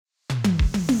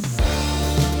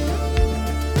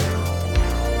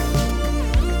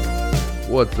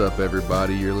What's up,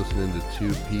 everybody? You're listening to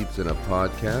Two Pete's and a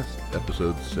Podcast,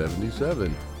 episode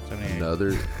 77.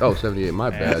 78. 78, my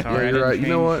bad. Sorry, yeah, you're right. You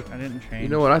know what? I didn't change. You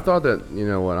know what? I thought that,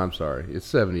 I'm sorry. It's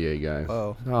 78, guys.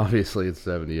 Oh. Obviously, it's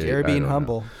 78. Gary being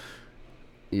humble.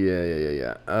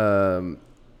 Yeah.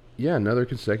 Yeah, another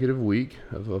consecutive week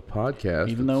of a podcast.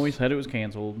 Even though we said it was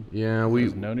canceled. Yeah,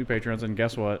 There's no new patrons, and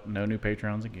guess what? No new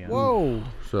patrons again. Whoa.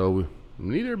 So we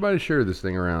need everybody to share this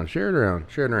thing around. Share it around.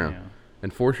 Yeah.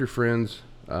 And force your friends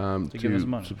give us to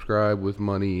money. subscribe with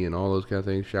money and all those kind of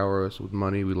things. Shower us with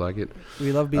money. We like it.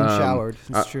 We love being showered.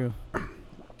 It's true.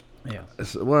 Yeah.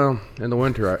 Well, in the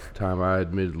winter time, I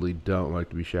admittedly don't like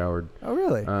to be showered. Oh,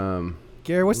 really?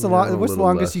 Gary, what's a the little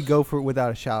longest less. you go for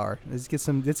without a shower? Let's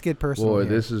get personal. Boy, here.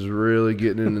 this is really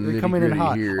getting into the We're coming in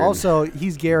hot. nitty-gritty here. Also,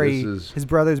 he's Gary. This is- His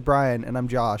brother's Brian, and I'm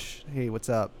Josh. Hey, what's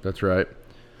up? That's right.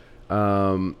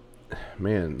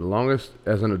 Man, the longest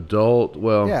as an adult,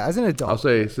 well, Yeah, as an adult. I'll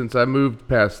say since I moved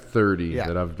past 30 Yeah.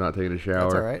 that I've not taken a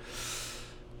shower. That's all right.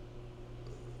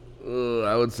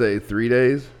 I would say 3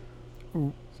 days.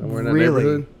 Somewhere in that Really?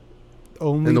 neighborhood.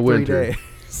 Only In the 3 winter. days.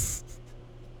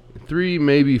 3,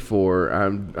 maybe 4.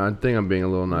 I think I'm being a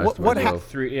little nice to What myself.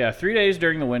 3 days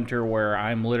during the winter where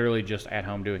I'm literally just at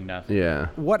home doing nothing. Yeah.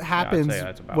 What happens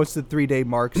that's about- once the 3-day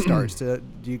mark starts? Do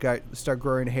you guys start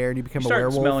growing hair and you become You a start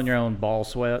werewolf? smelling your own ball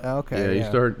sweat. Okay. You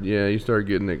start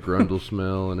getting that grundle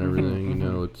smell and everything.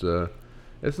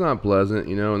 It's not pleasant,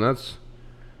 and that's,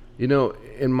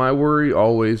 and my worry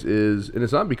always is, and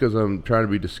it's not because I'm trying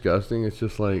to be disgusting. It's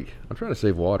just like I'm trying to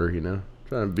save water,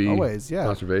 trying to be Always, yeah.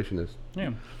 conservationist.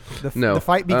 Yeah. No, The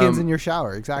fight begins in your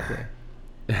shower. Exactly.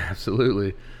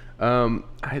 Absolutely.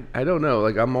 I don't know.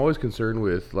 Like, I'm always concerned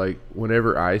with, like,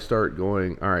 whenever I start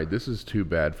going, all right, this is too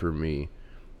bad for me,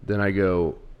 then I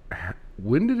go,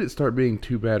 when did it start being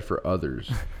too bad for others?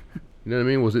 You know what I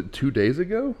mean? Was it 2 days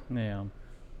ago? Yeah.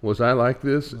 Was I like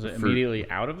this? Was it immediately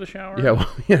out of the shower?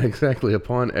 Yeah, exactly.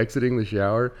 Upon exiting the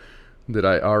shower, did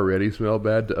I already smell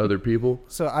bad to other people?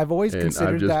 So I've always And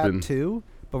considered I've just that been- too,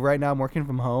 but right now I'm working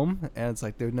from home, and it's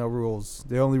like there's no rules.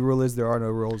 The only rule is there are no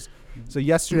rules. So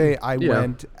yesterday I Yeah.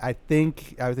 went. I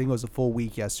think it was a full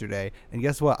week yesterday, and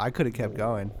guess what? I could have kept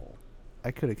going.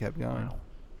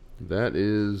 That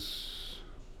is...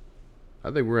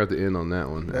 I think we're at the end on that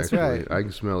one, That's actually. right. I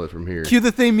can smell it from here. Cue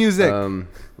the theme music.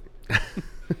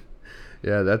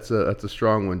 Yeah, that's a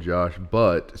strong one, Josh.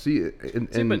 But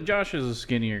But Josh is a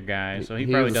skinnier guy, so he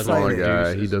he's probably a doesn't smaller produce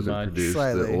guy. He as doesn't much. produce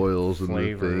Slightly. the oils and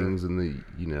flavor. the things and the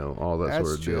all that That's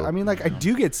sort of true. deal. I mean, like I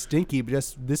do get stinky, but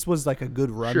just this was like a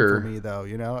good run Sure. for me, though.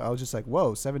 I was just like,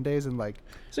 whoa, 7 days and like.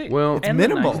 See, Well- It's and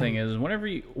minimal. the nice thing is,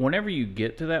 whenever you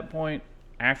get to that point,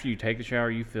 after you take the shower,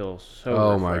 you feel so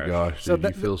oh my refreshed. gosh, So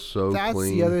dude, you feel so that's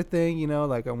clean. the other thing,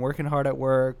 like I'm working hard at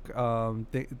work.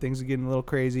 Things are getting a little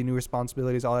crazy, new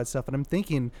responsibilities, all that stuff. And I'm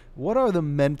thinking, what are the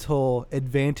mental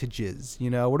advantages?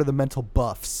 What are the mental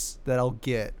buffs that I'll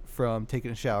get from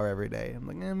taking a shower every day?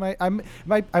 I'm like,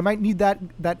 I might need that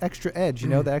extra edge,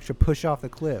 that extra push off the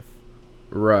cliff.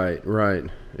 Right.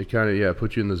 It kind of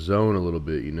puts you in the zone a little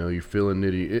bit. You're feeling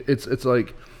nitty. It's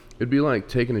like it'd be like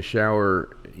taking a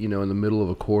shower, in the middle of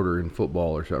a quarter in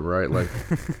football or something, right? Like,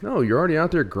 no, you're already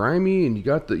out there grimy and you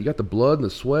got the blood and the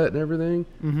sweat and everything.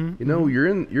 Mm-hmm.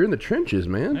 You're in the trenches,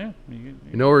 man.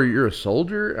 Yeah. Or you're a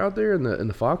soldier out there in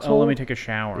the foxhole. Oh, let me take a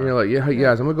shower. And you're like, yeah, hey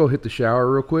guys, I'm gonna go hit the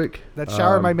shower real quick. That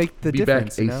shower might make the be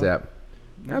difference, back ASAP.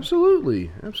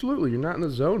 Absolutely. You're not in the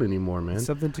zone anymore, man.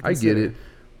 Something to I get consider. it.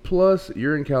 Plus,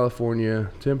 you're in California.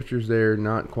 Temperatures there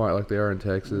not quite like they are in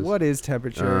Texas. What is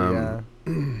temperature?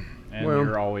 And Well-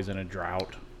 you're always in a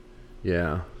drought.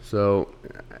 Yeah. So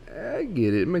I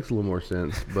get it. It makes a little more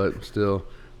sense, but still,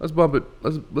 let's bump it.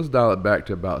 Let's dial it back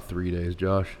to about 3 days,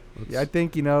 Josh. Yeah, I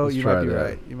think you let's might try be that.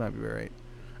 right. You might be right.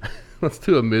 Let's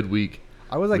do a midweek.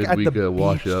 I was like at Midweek, the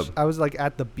wash beach. up. I was like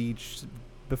at the beach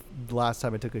the last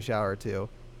time I took a shower too.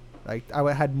 Like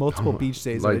I had multiple beach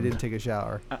days and I like- didn't take a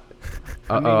shower.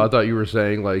 I thought you were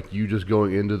saying like you just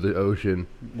going into the ocean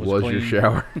was your clean.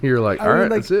 shower. You're like, I all mean,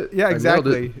 right, like, that's it. Yeah, I nailed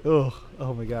it." exactly. Ugh.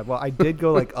 Oh my god. Well, I did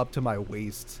go like up to my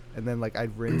waist, and then like I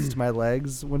rinsed my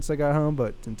legs once I got home,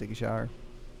 but didn't take a shower.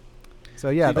 So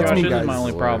yeah, See, that's Josh, me, this guys. is my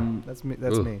only problem. That's me.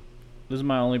 That's Ugh. me. This is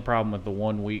my only problem with the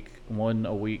one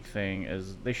a week thing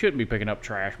is they shouldn't be picking up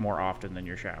trash more often than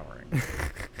you're showering.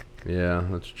 Yeah,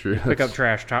 that's true. Pick up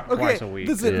trash twice a week.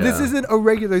 This Yeah. isn't a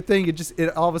regular thing. It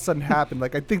all of a sudden happened.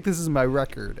 Like I think this is my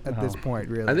record at this point.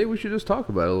 Really. I think we should just talk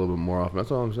about it a little bit more often.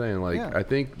 That's all I'm saying. Like, Yeah. I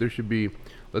think there should be.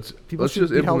 Let's People should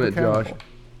just be held implement, Josh, accountable.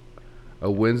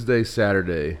 a Wednesday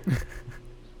Saturday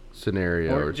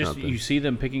scenario or or just something. you see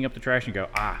them picking up the trash and go,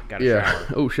 got a Yeah. shower.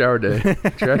 Oh, shower day.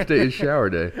 Trash day is shower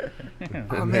day.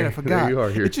 Oh man, I There forgot. you are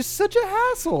here. It's just such a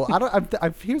hassle. I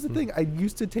don't. Here's the thing. I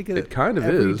used to take it. It kind of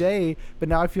every is. day, but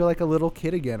now I feel like a little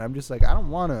kid again. I'm just like, I don't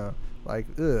want to. Like,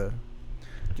 ugh,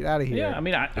 get out of here. Yeah, I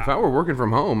mean, If I were working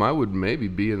from home, I would maybe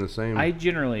be in the same. I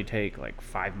generally take like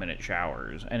 5-minute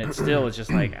showers, and it's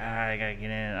just like I gotta get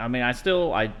in. I mean,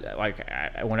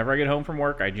 whenever I get home from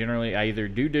work, I either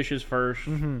do dishes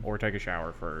 1st or take a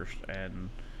shower first, and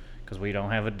because we don't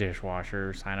have a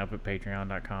dishwasher, sign up at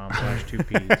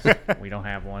patreon.com/2ps. We don't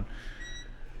have one.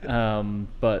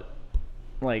 But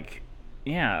like,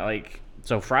 yeah, like.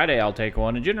 So Friday I'll take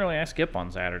one, and generally I skip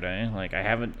on Saturday. Like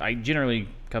I generally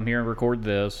come here and record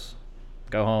this,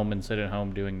 go home and sit at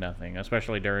home doing nothing,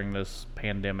 especially during this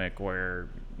pandemic where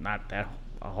not that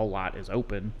a whole lot is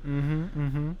open.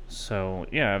 So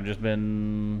yeah, I've just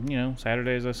been,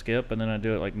 Saturdays I skip, and then I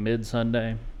do it like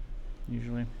mid-Sunday,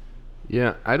 usually.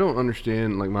 Yeah, I don't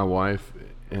understand. Like my wife,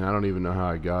 and I don't even know how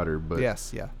I got her, but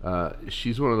Yes, yeah.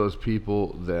 she's one of those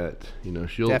people that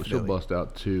she'll Definitely. bust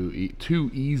out too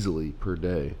easily per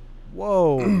day.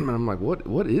 Whoa. And I'm like,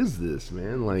 what is this,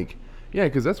 man? Like, yeah,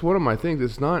 because that's one of my things.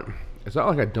 It's not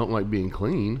like I don't like being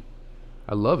clean.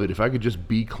 I love it. If I could just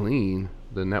be clean,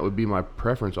 then that would be my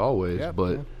preference always. Yeah,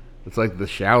 but yeah. it's like the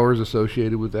showers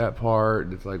associated with that part,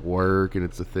 and it's like work, and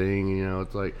it's a thing.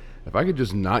 It's like if I could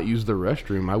just not use the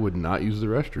restroom, I would not use the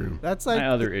restroom. That's like. My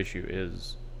other issue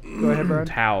is Go ahead, Brian.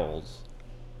 towels.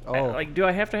 Oh, Do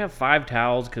I have to have 5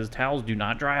 towels? Because towels do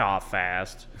not dry off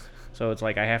fast. So it's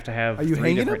like I have to have Are you 3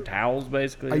 hanging different them? towels,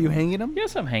 basically. Are you hanging them?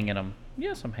 Yes, I'm hanging them.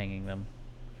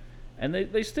 And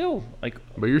they still, like,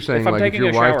 But you're saying if I'm like if taking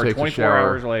your a wife shower takes 24 a shower,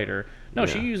 hours later. No,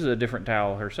 she Yeah. uses a different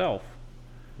towel herself.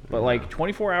 But like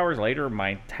 24 hours later,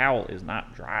 my towel is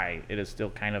not dry. It is still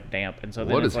kind of damp. And so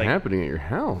then what it's is like happening at your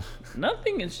house?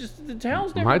 nothing. It's just the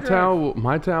towel's never My dry.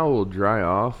 towel will dry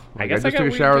off. Like, I guess I just got took a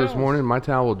weird shower this towels. morning. My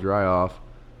towel will dry off.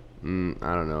 I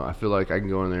don't know. I feel like I can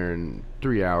go in there in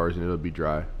 3 hours and it'll be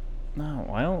dry. No,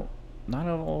 well, not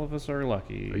all of us are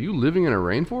lucky. Are you living in a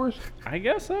rainforest? I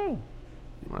guess so.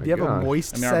 My Do you have a gosh.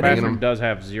 moist I mean, our setting? bathroom does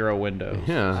have 0 windows.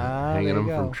 Yeah, hanging there them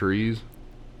you from go. trees.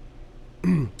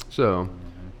 So,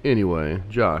 anyway,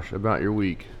 Josh, about your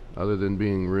week, other than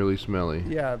being really smelly.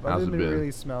 Yeah, but how's other it than been?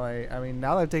 really smelly. I mean,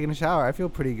 now that I've taken a shower, I feel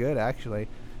pretty good actually.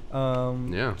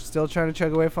 Yeah. Still trying to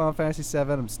chug away Final Fantasy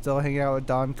VII. I'm still hanging out with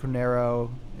Don Cornero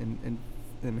and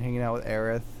hanging out with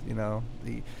Aerith.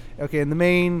 In the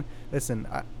main. Listen,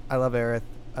 I love Aerith.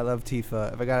 I love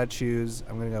Tifa. If I gotta choose,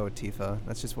 I'm gonna go with Tifa.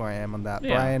 That's just where I am on that.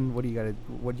 Yeah. Brian, what do you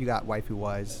got waifu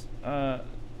wise?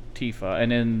 Tifa,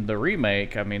 and in the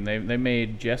remake, I mean, they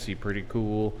made Jessie pretty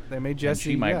cool. They made and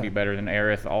Jessie. she might yeah. be better than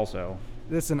Aerith also.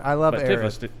 Listen, I love But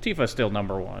Aerith. Tifa's still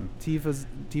number 1. Tifa's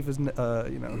number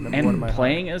one in And my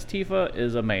playing heart. as Tifa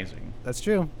is amazing. That's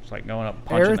true. It's like going up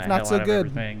punching Aerith, the not hell so out of good.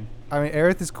 everything. I mean,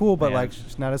 Aerith is cool, but Yeah. like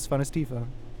she's not as fun as Tifa.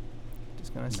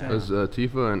 Just gonna say. Is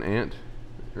Tifa an ant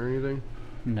or anything?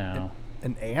 No,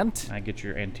 An ant? I get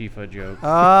your Antifa joke. Antifa.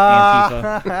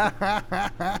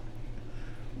 Ah.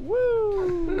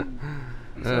 Woo!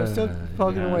 So I'm still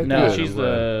plugging away. No,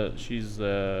 Good, she's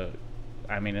the.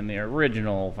 I mean, in the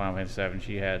original Final Fantasy VII,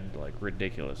 she had like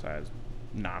ridiculous sized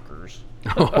knockers.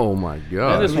 Oh my And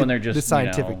god. this one, they're just the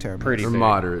scientific term. pretty They're big.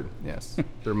 moderate. Yes.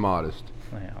 They're modest.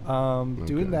 Yeah.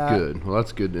 Doing Okay, that. Good. Well,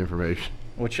 that's good information.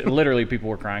 Which literally people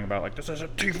were crying about, like, this is a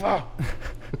Tifa.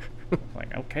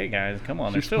 Like, okay, guys, come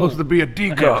on. They're She's still. supposed to be a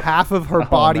D cup. Half of her Oh,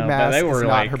 body no, mass they is were not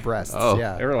like- her breasts. Oh.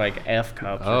 Yeah. They were like F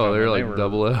cups. or Oh, they're something. like They were-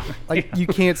 double F. Like you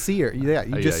can't see her. Yeah,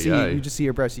 you Ay, just ay, see ay. you just see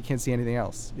her breasts. You can't see anything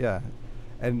else. Yeah.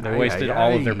 And They Ay, wasted ay,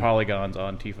 all of their ay. polygons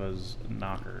on Tifa's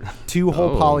knockers. 2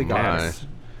 whole Oh, polygons.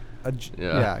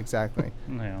 Yeah. Yeah, exactly.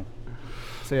 Yeah.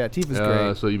 So yeah, Tifa's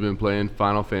great. So you've been playing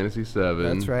Final Fantasy VII.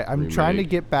 That's right. I'm trying to remake.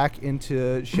 get back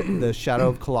into the Shadow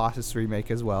of Colossus remake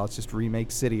as well. It's just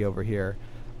Remake City over here.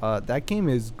 That game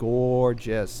is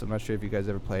gorgeous. I'm not sure if you guys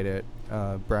ever played it,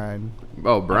 Brian.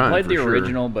 Oh, Brian. I played for the sure.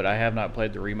 original, but I have not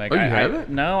played the remake. Oh, you I haven't?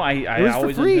 No, It I was for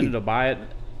always free. intended to buy it.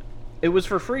 It was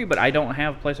for free, but I don't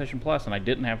have PlayStation Plus, and I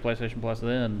didn't have PlayStation Plus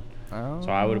then, Oh.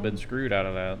 so I would have been screwed out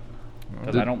of that.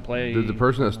 Because I don't play. Did the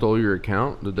person that stole your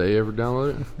account, did they ever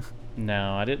download it?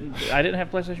 No, I didn't. I didn't have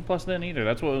PlayStation Plus then either.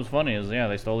 That's what was funny is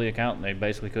they stole the account and they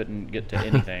basically couldn't get to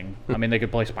anything. I mean, they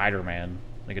could play Spider-Man.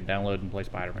 They could download and play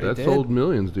Spider-Man. That did? sold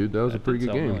millions, dude. That was a That pretty did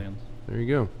good sell game. millions. There you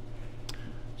go.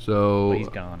 So, But he's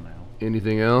gone now.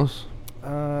 anything else?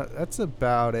 That's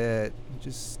about it.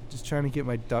 Just trying to get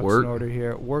my ducks Work? in order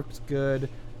here. Work's good.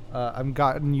 I've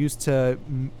gotten used to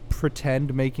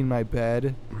pretend making my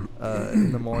bed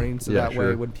in the morning, so Yeah, that way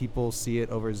sure. when people see it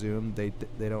over Zoom, they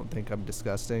don't think I'm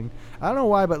disgusting. I don't know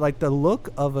why, but like the look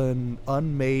of an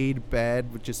unmade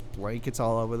bed with just blankets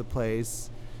all over the place,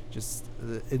 just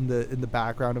in the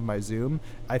background of my Zoom.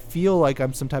 I feel like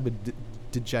I'm some type of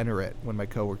degenerate when my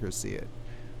coworkers see it.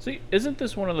 See, isn't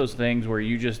this one of those things where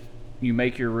you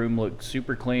make your room look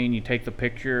super clean, you take the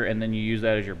picture, and then you use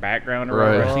that as your background or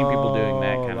whatever? Right. I've seen people doing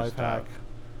that kind of life stuff. hack.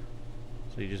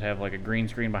 So you just have like a green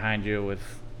screen behind you with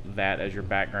that as your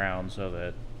background so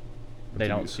that they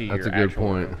don't see your That's a good actual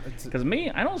point. Because me,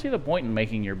 I don't see the point in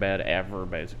making your bed ever,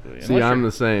 basically. See, I'm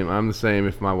the same. I'm the same.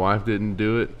 If my wife didn't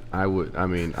do it, I would. I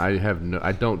mean,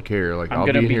 I don't care. Like, I'm I'll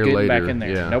gonna be be here getting later. back in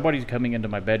there. Yeah. Nobody's coming into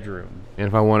my bedroom. And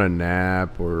if I want to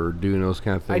nap or doing those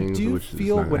kind of I things, do which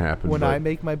feel is not when, gonna happen, when but I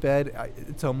make my bed,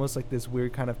 it's almost like this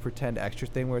weird kind of pretend extra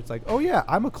thing where it's like, oh yeah,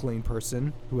 I'm a clean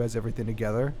person who has everything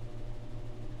together.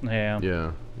 Yeah.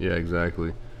 yeah,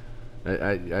 exactly.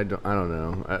 I don't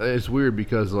know. It's weird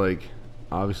because, like,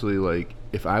 obviously, like,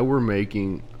 if I were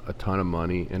making a ton of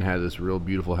money and had this real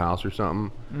beautiful house or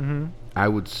something, I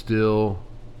would still,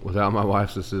 without my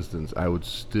wife's assistance,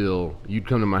 you'd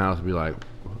come to my house and be like,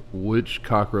 which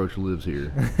cockroach lives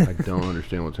here? I don't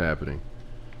understand what's happening.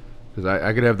 Because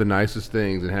I could have the nicest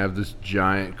things and have this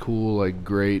giant, cool, like,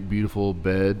 great, beautiful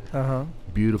bed,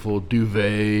 beautiful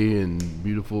duvet and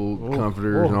beautiful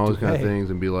comforters and all those kind of things,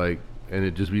 and be like, and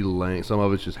it just be laying, some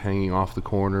of it's just hanging off the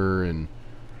corner and,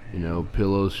 you know,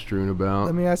 pillows strewn about.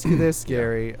 Let me ask you this,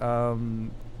 Gary.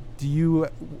 Do you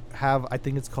have, I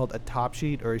think it's called a top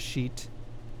sheet or a sheet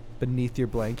beneath your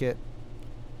blanket?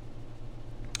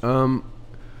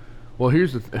 Well,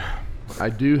 here's the I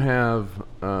do have,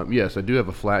 yes, I do have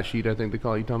a flat sheet, I think they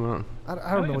call it. You talking about?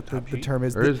 I don't know what the term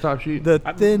is. Or is it top sheet? The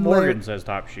thin layer. Morgan says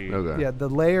top sheet. Okay. Yeah, the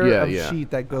layer Yeah, of yeah. sheet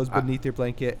that goes beneath your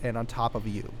blanket and on top of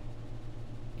you.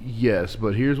 Yes,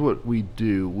 but here's what we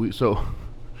do. So, all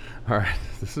right,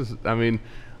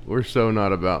 we're so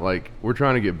not about, like, we're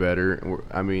trying to get better.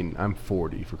 I'm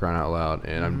 40 for crying out loud,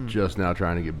 and I'm just now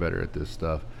trying to get better at this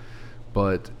stuff.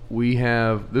 But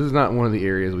this is not one of the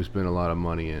areas we spend a lot of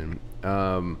money in.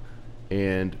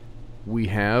 And we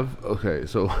have, okay,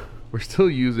 so we're still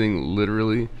using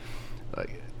literally,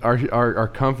 like, our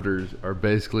comforters are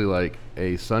basically like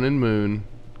a sun and moon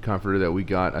comforter that we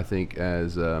got, I think,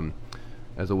 as a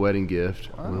wedding gift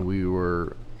when we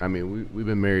were, we've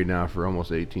been married now for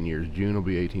almost 18 years. June will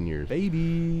be 18 years.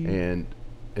 Baby. And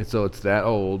so it's that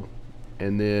old.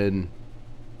 And then,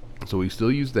 so we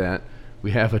still use that.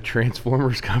 We have a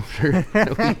Transformers comforter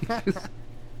that we use.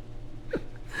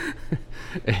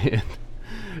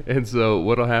 And so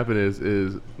what'll happen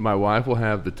is my wife will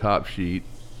have the top sheet,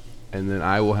 and then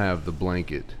I will have the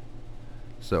blanket,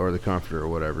 or the comforter or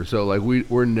whatever. So, like, we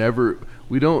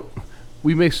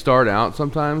may start out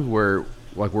sometimes where,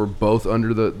 like, we're both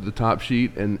under the top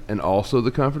sheet and also the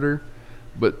comforter,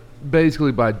 but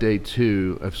basically by day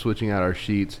 2 of switching out our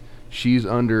sheets, she's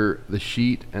under the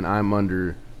sheet and I'm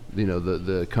under,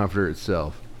 the comforter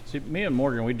itself. See, me and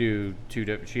Morgan, we do two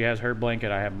different. She has her blanket,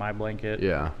 I have my blanket.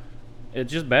 Yeah. It's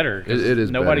just better. 'Cause it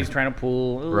is nobody's better. trying to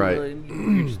pull. Right.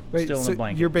 You're just Wait, still in so the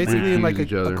blanket. you're basically in like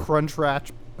Each a other. Crunchwrap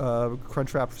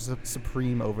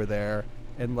Supreme over there,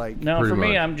 and like No, Pretty for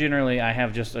me, much. I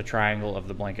have just a triangle of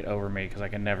the blanket over me because I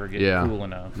can never get cool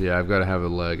enough. Yeah, I've got to have a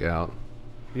leg out.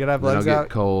 you gotta have Then legs I'll out. get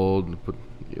cold.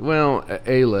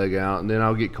 A leg out, and then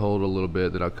I'll get cold a little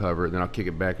bit. Then I'll cover it. Then I'll kick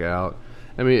it back out.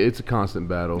 It's a constant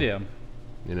battle. Yeah.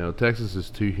 Texas is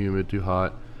too humid, too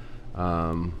hot,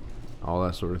 all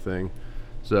that sort of thing.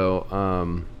 So,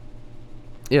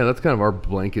 yeah, that's kind of our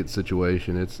blanket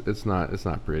situation. It's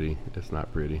not pretty. It's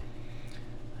not pretty.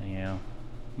 Yeah.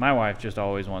 My wife just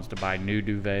always wants to buy new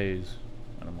duvets,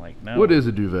 and I'm like, no. What is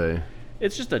a duvet?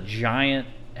 It's just a giant,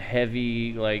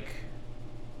 heavy, like,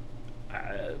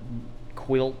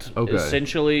 quilt, Okay.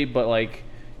 essentially, but, like,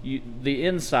 the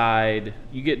inside,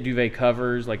 you get duvet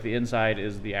covers. Like, the inside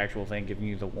is the actual thing giving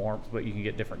you the warmth, but you can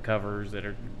get different covers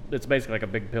it's basically like a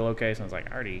big pillowcase, and it's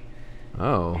like, I already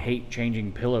hate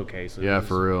changing pillowcases. Yeah,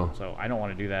 for real. So I don't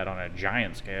want to do that on a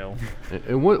giant scale.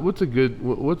 And what's a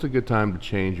good time to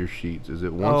change your sheets? Is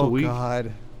it once a week? Oh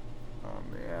God. Oh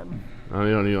man. I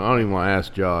don't even want to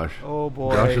ask Josh. Oh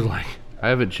boy. Josh is like, I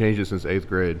haven't changed it since 8th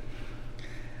grade.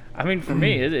 For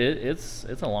me, it's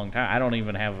a long time. I don't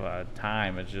even have a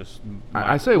time. It's just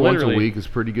I say once a literally- week is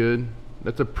pretty good.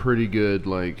 That's a pretty good,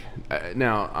 like.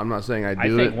 Now, I'm not saying I do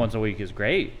I think it. once a week is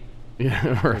great.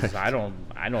 Yeah, 'Cause right. I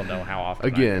don't know how often.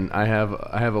 Again, I have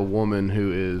a woman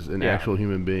who is an Yeah. actual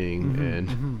human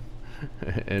being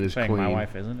and is saying clean. my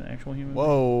wife isn't an actual human.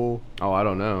 Whoa. Oh, I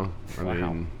don't know. I Wow.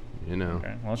 mean, being?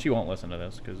 Okay. Well, she won't listen to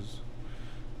this because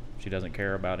she doesn't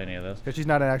care about any of this. Because she's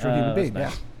not an actual human being.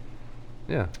 that's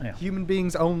Yeah. nice. yeah. Yeah. Human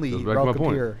beings only Goes back to my welcome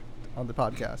point. here on the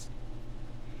podcast.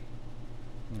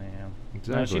 Yeah.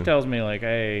 Exactly. She tells me like,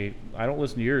 "Hey, I don't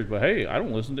listen to yours, but hey, I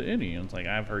don't listen to any." And it's like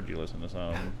I've heard you listen to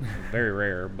some. Very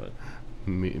rare, but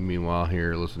Meanwhile,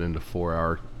 here listening to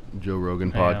 4-hour Joe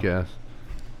Rogan Yeah. podcast,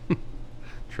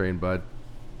 trained by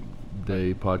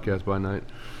day, podcast by night,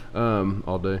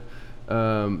 all day.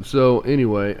 So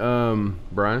anyway,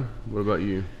 Brian, what about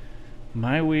you?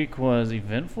 my week was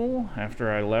eventful.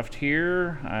 After I left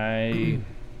here, I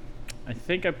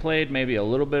think I played maybe a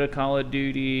little bit of Call of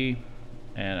Duty,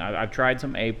 and I've tried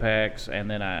some Apex, and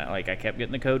then I kept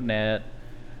getting the code net.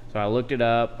 So I looked it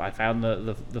up. I found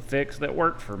the fix that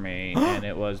worked for me, and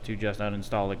it was to just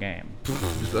uninstall the game.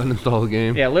 Just uninstall the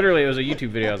game. Yeah, literally, it was a YouTube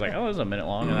video. I was like, oh, this is a minute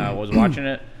long, and I was watching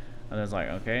it, and I was like,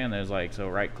 okay, and there's like, so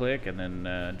right click, and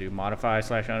then do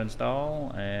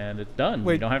modify/uninstall, and it's done.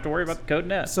 Wait, you don't have to worry about the code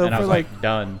net. so and I for was like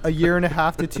done. A year and a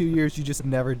half to 2 years, you just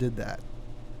never did that.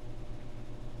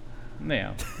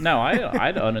 Yeah. No,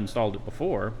 I'd uninstalled it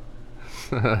before.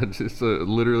 Just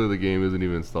literally, the game isn't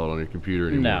even installed on your computer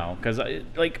anymore. No, because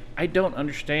I don't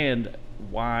understand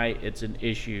why it's an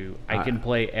issue. I can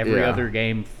play every yeah. other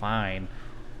game fine.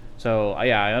 So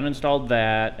yeah, I uninstalled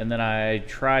that, and then I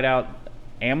tried out.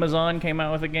 Amazon came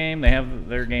out with a game. They have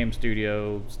their game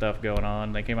studio stuff going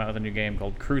on. They came out with a new game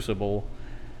called Crucible.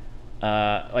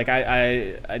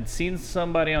 I'd seen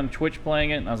somebody on Twitch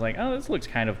playing it, and I was like, oh, this looks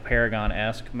kind of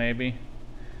Paragon-esque maybe.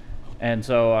 And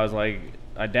so I was like,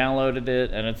 I downloaded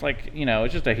it, and it's like,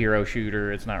 it's just a hero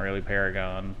shooter. It's not really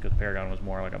Paragon, because Paragon was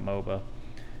more like a MOBA.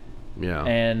 Yeah.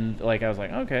 And like I was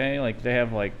like, okay, like they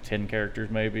have like 10 characters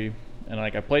maybe, and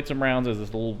like I played some rounds as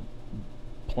this little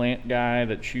plant guy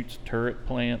that shoots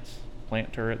plant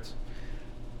turrets.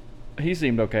 He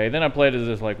seemed okay. Then I played as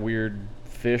this like weird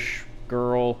fish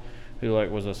girl who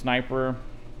like was a sniper,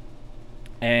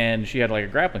 and she had like a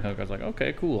grappling hook. I was like,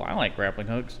 okay, cool. I like grappling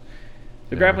hooks.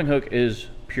 The grappling hook is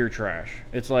pure trash.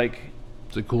 It's like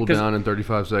Does it cool down in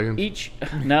 35 seconds?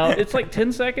 it's like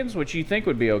 10 seconds, which you think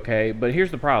would be okay, but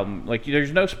here's the problem. Like,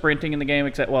 there's no sprinting in the game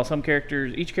except, well,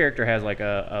 each character has like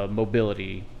a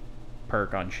mobility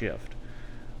perk on shift.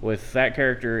 With that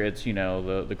character, it's,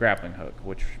 the grappling hook,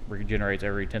 which regenerates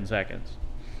every 10 seconds.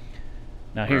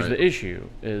 Now, here's the issue,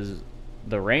 is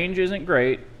the range isn't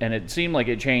great, and it seemed like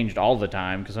it changed all the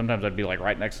time, because sometimes I'd be like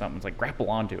right next to something, it's like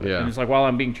grapple onto it. Yeah. And it's like while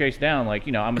I'm being chased down, like,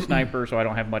 I'm a sniper, so I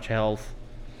don't have much health.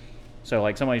 So,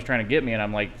 like, somebody's trying to get me, and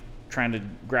I'm, like, trying to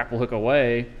grapple hook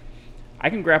away. I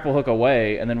can grapple hook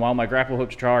away, and then while my grapple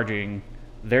hook's charging,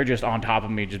 they're just on top of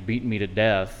me, just beating me to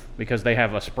death, because they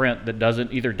have a sprint that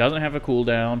either doesn't have a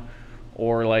cooldown,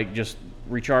 or, like, just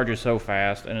recharges so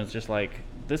fast, and it's just like,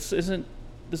 this isn't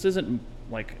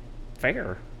like,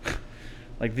 fair.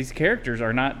 Like, these characters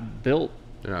are not built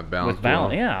They're not balanced. with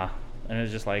balance. well. Yeah. And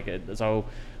it's just like, so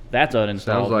that's uninstalled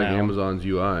Sounds like now. Amazon's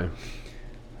UI.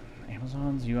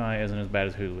 Amazon's UI isn't as bad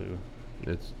as Hulu.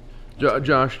 It's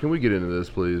Josh, can we get into this,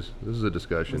 please? This is a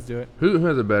discussion. Let's do it. Who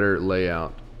has a better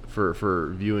layout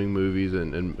for viewing movies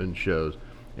and shows,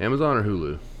 Amazon or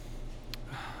Hulu?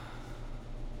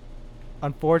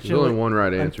 Unfortunately, There's only one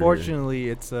right answer Unfortunately,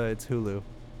 it's Hulu.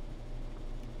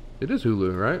 It is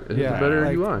Hulu, right? It has Yeah, a better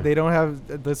like, UI. they don't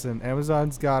have. Listen,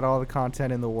 Amazon's got all the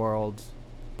content in the world,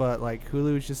 but like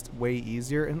Hulu is just way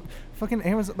easier. And fucking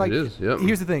Amazon, like, It is, yep.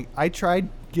 here's the thing: I tried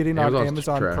getting on Amazon's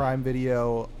Amazon trash. Prime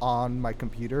Video on my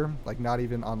computer, like not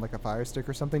even on like a Fire Stick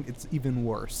or something. It's even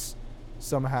worse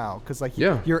somehow, because like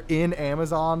Yeah. you're in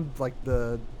Amazon, like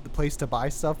the place to buy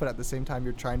stuff, but at the same time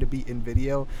you're trying to be in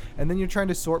video, and then you're trying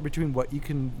to sort between what you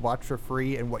can watch for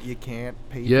free and what you can't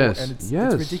pay Yes, for, and it's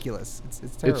yes. ridiculous.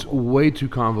 It's terrible. It's way too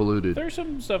convoluted. There's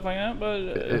some stuff like that, but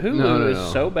no, Hulu no, is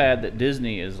no. so bad that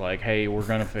Disney is like, "Hey, we're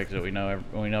gonna fix it. We know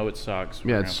it sucks.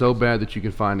 We're Yeah, gonna it's so fix bad that you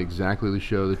can find exactly the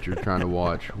show that you're trying to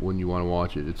watch when you want to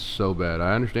watch it. It's so bad.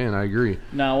 I understand. I agree. it."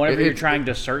 Now, whenever It- you're it- trying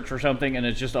to search for something and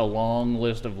it's just a long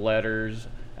list of letters,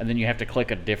 and then you have to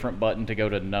click a different button to go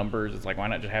to numbers, it's like, why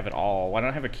not just have it all? Why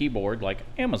not have a keyboard like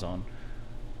Amazon?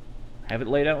 Have it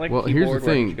laid out like Well, a keyboard. here's the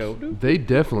where you thing. just go, "Doop." They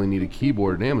definitely need a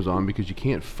keyboard at Amazon because you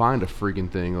can't find a freaking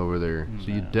thing over there.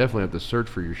 So you definitely have to search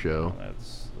for your show.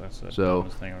 That's the So-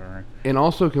 dumbest thing I've ever heard. And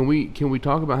also, can we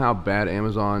talk about how bad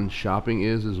Amazon shopping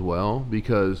is as well?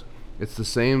 Because it's the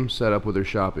same setup with their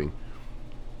shopping.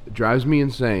 It drives me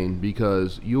insane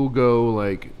because you'll go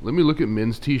like, let me look at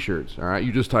men's t-shirts. All right,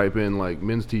 you just type in like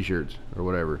men's t-shirts or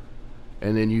whatever,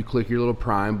 and then you click your little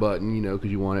Prime button, because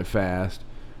you want it fast,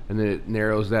 and then it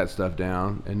narrows that stuff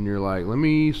down, and you're like, let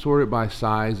me sort it by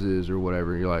sizes or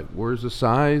whatever. You're like, where's the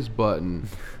size button?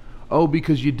 Oh,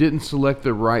 because you didn't select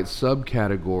the right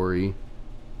subcategory.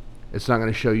 It's not going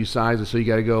to show you sizes, so you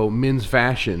got to go men's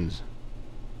fashions.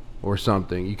 or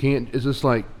something. You can't. It's just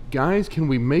like, guys, can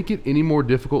we make it any more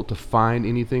difficult to find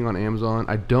anything on Amazon?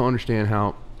 I don't understand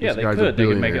how. Yeah, they could. They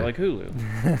could make it like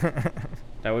Hulu.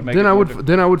 That would make Then it I more would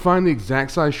then I would find the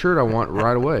exact size shirt I want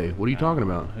right away. What are you talking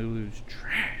about? Hulu's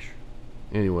trash.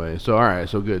 Anyway, so all right,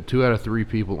 so good. 2 out of 3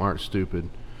 people aren't stupid.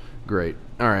 Great.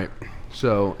 All right.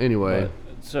 So anyway,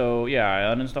 So yeah,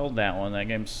 I uninstalled that one. That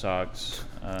game sucks.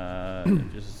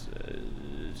 It's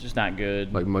just not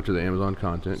good. like much of the Amazon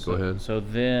content. Go ahead. So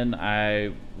then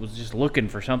I was just looking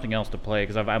for something else to play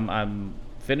because I'm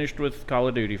finished with Call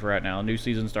of Duty for right now. A new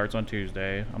season starts on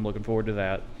Tuesday. I'm looking forward to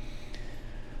that.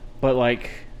 But like,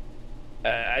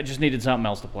 I just needed something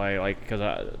else to play. Like,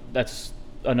 because that's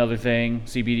another thing.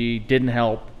 CBD didn't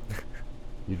help.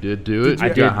 You did do it. I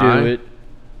You did got high? do it.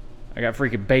 I got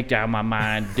freaking baked out of my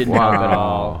mind. Didn't help at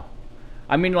all.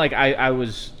 I mean, like, I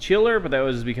was chiller, but that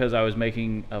was because I was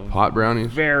making a Hot brownies?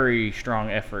 very strong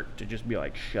effort to just be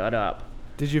like, shut up.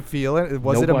 Did you feel it?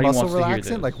 Was it a Nobody muscle wants to hear relaxant?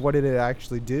 this. Like, what did it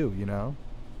actually do? You know?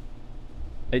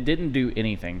 It didn't do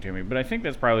anything to me, but I think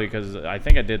that's probably because I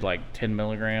think I did like 10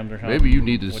 milligrams or something. Maybe you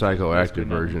need the which is basically psychoactive nothing.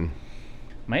 version.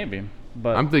 Maybe.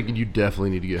 But I'm thinking you definitely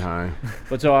need to get high.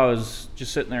 But so I was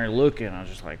just sitting there looking. I was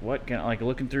just like, what can like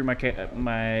looking through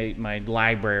my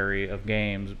library of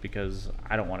games because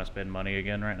I don't want to spend money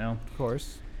again right now. Of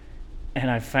course. And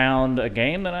I found a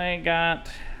game that I got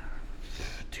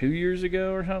 2 years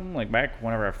ago or something, like back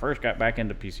whenever I first got back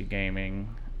into PC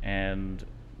gaming, and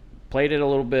played it a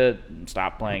little bit and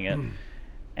stopped playing it.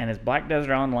 And it's Black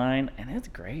Desert Online, and it's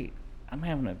great. I'm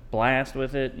having a blast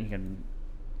with it. You can,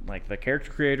 like, the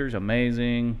character creator's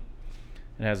amazing.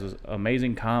 It has this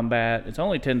amazing combat. It's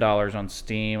only $10 on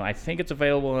Steam. I think it's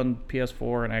available on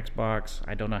PS4 and Xbox.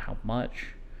 I don't know how much,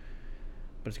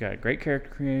 but it's got a great character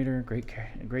creator,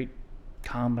 great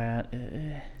combat.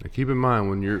 Now, keep in mind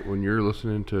when you're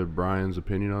listening to Brian's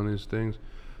opinion on these things,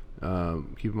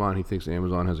 keep in mind he thinks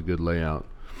Amazon has a good layout.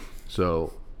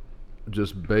 So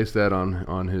just base that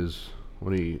on his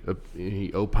when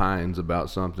he opines about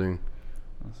something.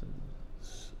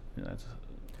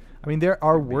 I mean, there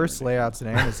are worse layouts than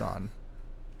Amazon.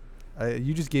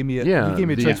 You just gave me a Yeah, you gave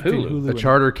me a the- choice between Hulu. Hulu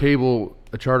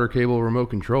A charter cable remote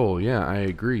control. Yeah, I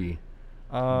agree.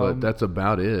 But that's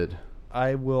about it.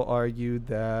 I will argue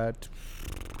that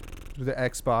the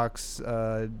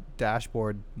Xbox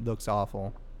dashboard looks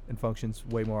awful and functions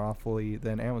way more awfully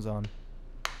than Amazon.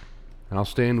 I'll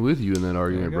stand with you in that There you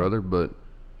argument, go. brother.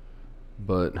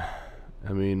 But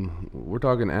I mean, we're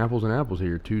talking apples and apples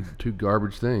here. Two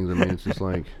garbage things. I mean, it's just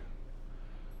like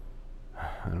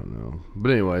I don't know.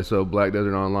 But anyway, so Black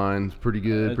Desert Online is pretty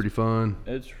good, pretty fun.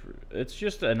 It's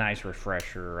just a nice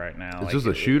refresher right now. It's just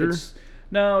a shooter? It's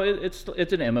an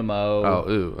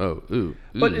MMO. Ooh.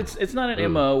 But it's not an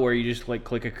MMO where you just like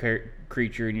click a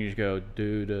creature and you just go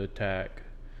do the attack.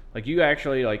 Like you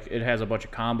actually like it has a bunch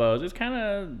of combos. It's kind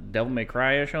of Devil May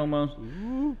Cry-ish almost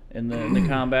in the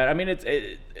combat. I mean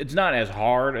it's not as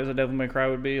hard as a Devil May Cry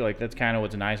would be. Like that's kind of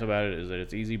what's nice about it is that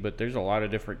it's easy. But there's a lot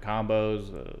of different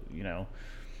combos. You know,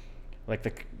 like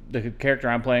the character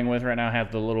I'm playing with right now has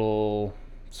the little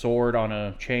sword on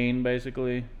a chain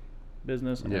basically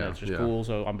business, and it's just cool.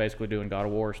 So I'm basically doing God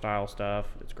of War style stuff.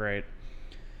 It's great.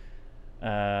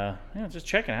 Just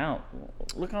check it out.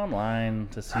 Look online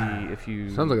to see if you.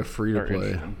 Sounds like a free to are play.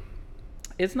 interested.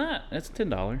 It's not. It's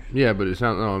 $10. Yeah, but it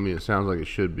sounds. No, I mean it sounds like it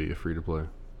should be a free to play.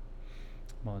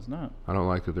 Well, it's not. I don't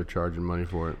like that they're charging money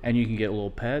for it. And you can get little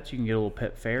pets. You can get a little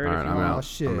pet ferret. All if right, you I'm want. out. Oh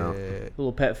shit! I'm out. A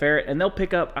little pet ferret, and they'll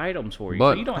pick up items for you,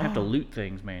 But- so you don't have to loot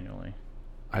things manually.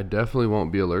 I definitely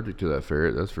won't be allergic to that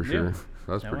ferret. That's for sure. Yeah.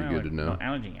 That's pretty good to know. No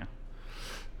allergy,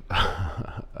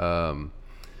 yeah.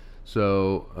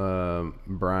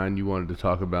 Brian, you wanted to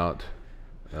talk about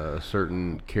a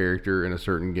certain character in a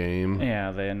certain game.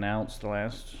 Yeah, they announced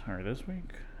this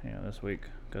week. Yeah, this week,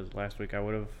 because last week I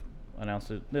would have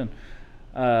announced it then.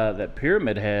 That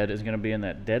Pyramid Head is going to be in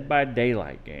that Dead by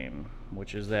Daylight game,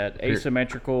 which is that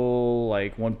asymmetrical,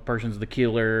 like one person's the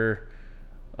killer,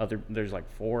 there's like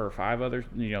 4 or 5 other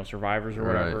survivors or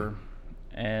whatever, Right.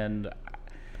 and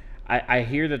I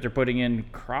hear that they're putting in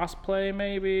crossplay.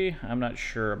 Maybe I'm not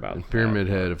sure about And that. Pyramid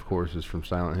Head, of course, is from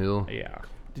Silent Hill. Yeah,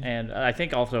 and I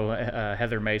think also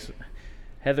Heather Mason.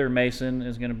 Heather Mason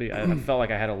is going to be. I felt like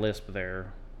I had a lisp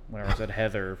there whenever I said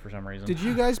Heather for some reason. Did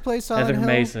you guys play Silent Heather Hill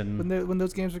Mason. when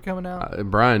those games were coming out?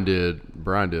 Brian did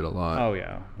a lot. Oh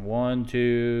yeah, 1,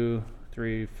 2,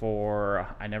 3, 4.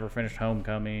 I never finished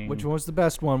Homecoming. Which one was the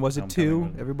best one? Was it Homecoming 2?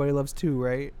 was- Everybody loves 2,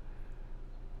 right?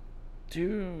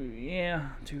 2? Yeah,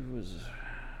 2 was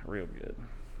real good.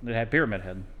 It had Pyramid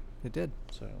Head. It did.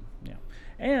 So yeah.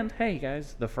 And hey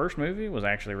guys, the first movie was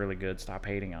actually really good. Stop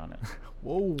hating on it.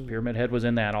 Whoa. Pyramid Head was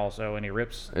in that also, and he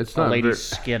rips It's a not lady's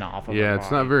ver- skin off of Yeah, her it's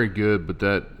body. not very good, but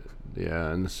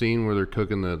and the scene where they're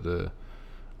cooking the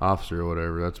officer or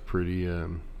whatever, that's pretty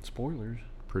Spoilers.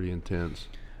 pretty intense.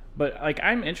 But like,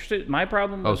 I'm interested. My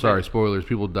problem. Oh, with sorry, spoilers.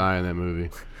 People die in that movie.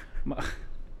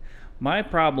 My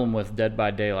problem with Dead by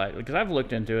Daylight, because I've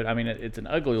looked into it. I mean, it's an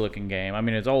ugly looking game. I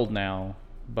mean, it's old now,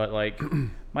 but like,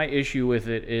 my issue with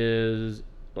it is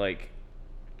like,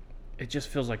 it just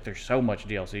feels like there's so much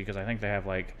DLC. Because I think they have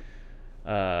like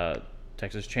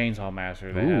Texas Chainsaw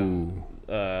Massacre. They Ooh.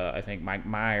 have I think Mike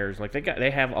Myers. Like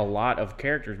they have a lot of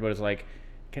characters, but it's like,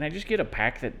 can I just get a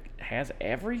pack that has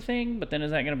everything? But then is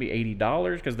that going to be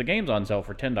 $80? Because the game's on sale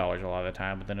for $10 a lot of the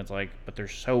time. But then it's like, but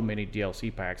there's so many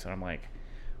DLC packs, and I'm like,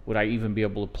 would I even be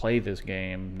able to play this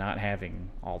game not having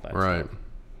all that Right. stuff?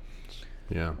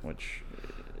 Yeah. Which,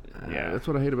 yeah, That's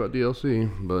what I hate about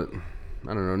DLC, but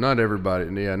I don't know. Not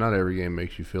every game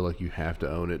makes you feel like you have to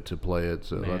own it to play it,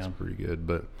 so that's Yeah. pretty good.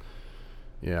 But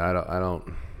yeah, I don't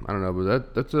know.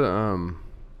 But that's I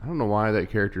don't know why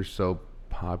that character's so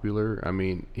popular. I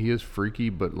mean, he is freaky,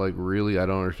 but like really, I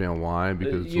don't understand why,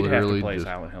 because it's you'd have to literally play just.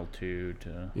 Silent Hill 2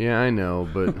 to Yeah, I know,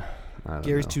 but I don't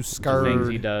Gary's know. too the scared. things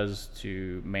he does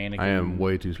to mannequin I am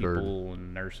way too people scared.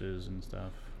 and nurses and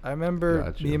stuff. I remember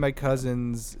Gotcha. me and my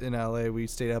cousins in LA, we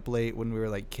stayed up late when we were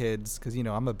like kids, because, you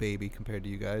know, I'm a baby compared to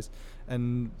you guys.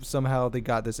 And somehow they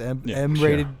got this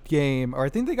M-rated game, or I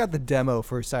think they got the demo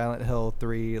for Silent Hill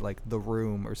 3, like The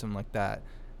Room or something like that.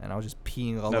 And I was just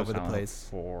peeing all over the place.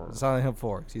 Silent Hill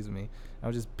 4, excuse me. I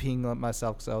was just peeing up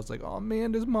myself because I was like, oh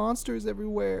man, there's monsters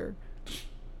everywhere.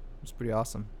 It's pretty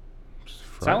awesome.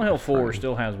 Silent Hill 4 Frightening.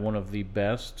 still has one of the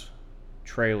best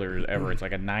trailers ever. It's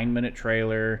like a 9-minute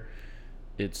trailer.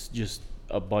 It's just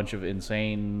a bunch of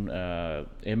insane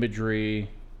imagery.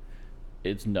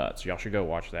 It's nuts. Y'all should go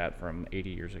watch that from 80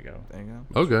 years ago. There you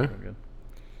go. Okay, Real good.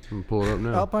 I'm gonna pull it up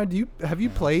now. Alpine, have you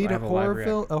Yeah, played I have a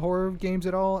library. horror games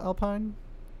at all, Alpine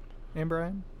and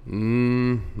Brian?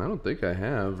 I don't think I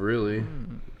have really.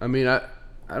 I mean, I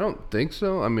don't think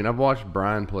so. I mean, I've watched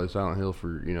Brian play Silent Hill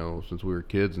for since we were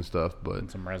kids and stuff, but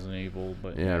And some Resident Evil,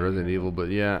 but yeah, Resident Evil. But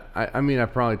yeah, I mean, I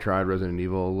probably tried Resident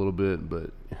Evil a little bit, but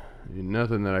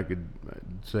nothing that I could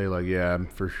say like, yeah, I'm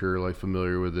for sure like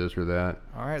familiar with this or that.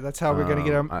 All right, that's how we're gonna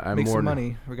get I'm make more some than-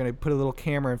 money. We're gonna put a little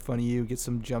camera in front of you, get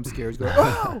some jump scares. Go,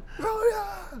 oh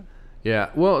yeah. Yeah,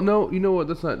 well, no, you know what?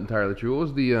 That's not entirely true. What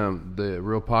was the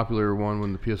real popular one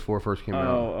when the PS4 first came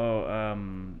out?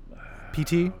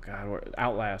 PT. Oh God,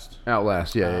 Outlast.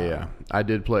 Outlast. Yeah. I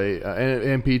did play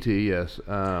and PT. Yes,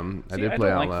 I did play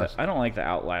Outlast. I don't like the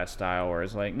Outlast style where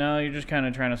it's like, no, you're just kind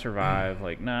of trying to survive.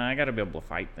 Like, nah, I got to be able to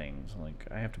fight things. Like,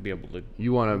 I have to be able to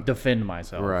You want to defend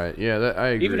myself. right? Yeah, I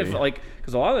agree. Even if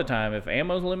because a lot of the time, if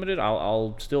ammo's limited,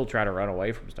 I'll still try to run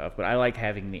away from stuff. But I like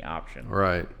having the option.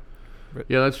 right.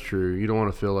 Yeah, that's true. You don't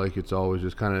want to feel like it's always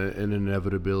just kind of an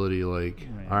inevitability. Like,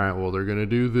 all right, well, they're gonna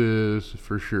do this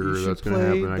for sure. You should That's gonna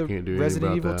play happen. I the can't do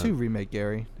Resident anything Evil about 2 that. remake,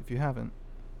 Gary. If you haven't,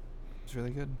 it's really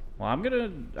good. Well, I'm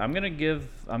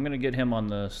gonna get him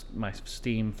on my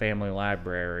Steam family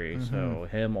library, so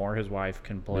him or his wife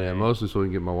can play. Yeah, mostly so we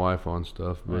can get my wife on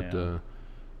stuff. But Yeah.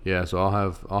 yeah, so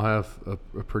I'll have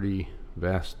a pretty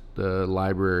vast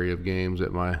library of games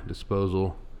at my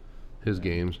disposal, his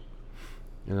games,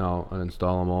 and I'll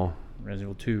uninstall them all. Resident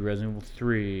Evil 2, Resident Evil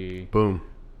 3, Boom,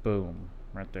 boom,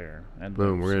 right there, and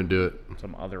boom. there's We're gonna do it.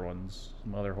 some other ones,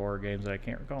 some other horror games that I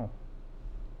can't recall.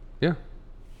 Yeah.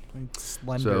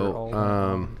 Slender. So all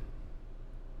around.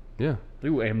 yeah.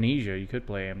 Ooh, Amnesia. You could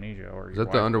play Amnesia, or Is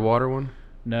that the underwater one?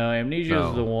 No, Amnesia No.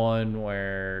 is the one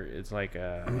where it's like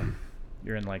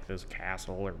you're in like this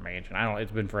castle or mansion. I don't.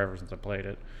 It's been forever since I played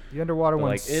it. The underwater But,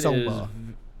 one's like it Soma.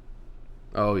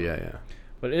 Oh yeah.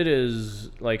 But it is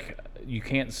like you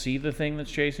can't see the thing that's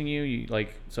chasing you. You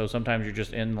like so sometimes you're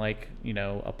just in like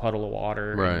a puddle of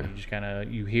water. Right. And you just kind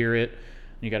of you hear it.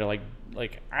 And you got to like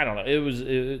I don't know.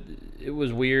 It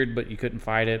was weird, but you couldn't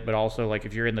fight it. But also like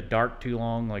if you're in the dark too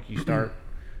long, like you start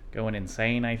going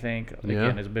insane. I think Yeah.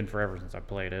 again, it's been forever since I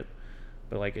played it.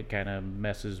 But like it kind of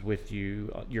messes with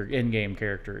your in-game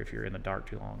character if you're in the dark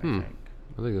too long. I think.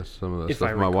 I think that's some of the If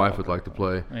stuff I my wife recall would like to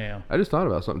play. Yeah. I just thought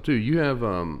about something too. You have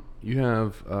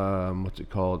what's it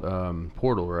called?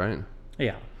 Portal, right?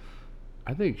 Yeah.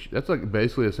 I think that's like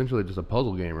basically essentially just a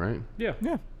puzzle game, right? Yeah.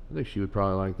 Yeah. I think she would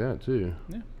probably like that too.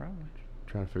 Yeah. Probably.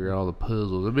 Trying to figure out all the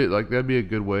puzzles. That'd be a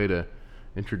good way to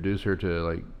introduce her to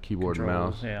like keyboard and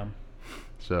Controls, mouse. Yeah.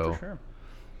 So, For sure.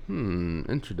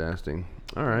 interesting.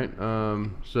 All right.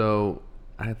 So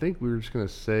I think we're just gonna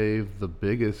save the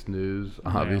biggest news,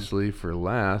 Yeah. obviously, for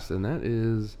last, and that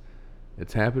is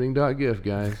It's happening.gif,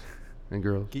 guys and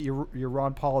girls. Get your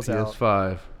Ron Pauls out.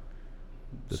 PS5.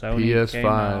 The Sony came PS5.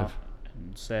 out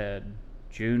and said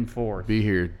June 4th. Be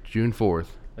here June 4th.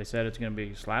 They said it's going to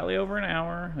be slightly over an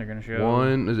hour. They're going to show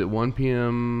 1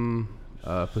 p.m.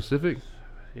 Pacific?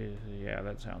 Yeah,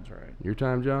 that sounds right. Your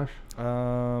time, Josh?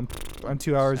 I'm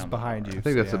 2 hours Sounds behind about you. I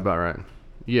think so that's yeah. about right.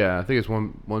 Yeah, I think it's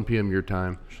 1 p.m. your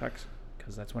time. Shucks,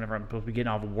 because that's whenever I'm supposed to be getting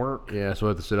off of work. Yeah, so I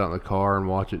have to sit out in the car and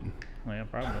watch it. Well, yeah,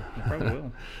 probably. I probably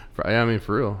will. Yeah, I mean,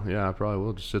 for real. Yeah, I probably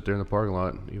will just sit there in the parking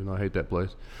lot, even though I hate that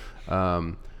place.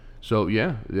 So,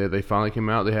 yeah, they finally came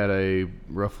out. They had a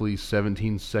roughly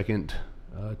 17-second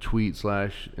tweet /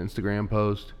 Instagram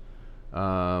post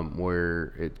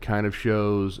where it kind of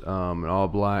shows an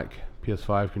all-black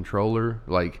PS5 controller.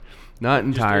 Like, not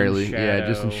entirely. Yeah,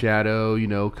 just in shadow,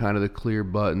 kind of the clear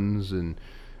buttons and,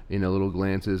 little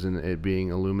glances and it being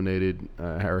illuminated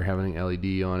or having an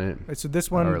LED on it. Wait, so this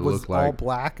Or it one was looked like- all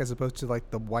black as opposed to like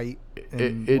the white.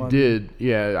 It did.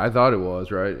 Yeah, I thought it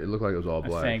was, right? It looked like it was all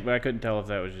black. I think, but I couldn't tell if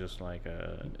that was just like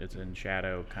it's in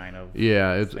shadow kind of.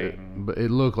 Yeah, thing. but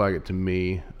it looked like it to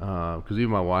me. Because even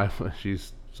my wife,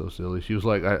 she's so silly. She was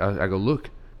like, I go, look.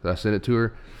 I sent it to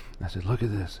her. I said, look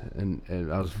at this. And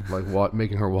I was like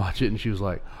making her watch it. And she was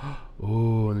like,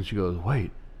 oh. And then she goes,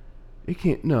 wait, it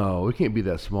can't be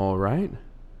that small, right?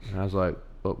 And I was like,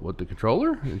 what, the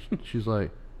controller? And she's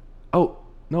like, oh,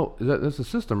 no, that's the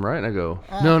system, right? And I go,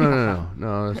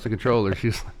 no, that's the controller.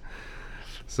 She's like,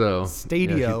 so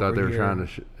Stadia yeah, she thought they over were trying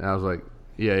to. And I was like,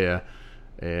 yeah.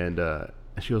 And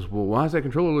she goes, well, why does that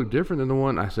controller look different than the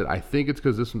one? I said, I think it's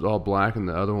because this one's all black and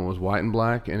the other one was white and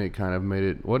black, and it kind of made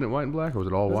it. Wasn't it white and black, or was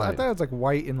it all I white? thought it was like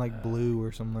white and like blue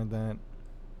or something like that.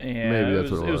 Yeah, Maybe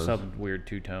that's what it It was was. some weird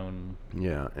two-tone.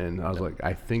 Yeah, and I was like,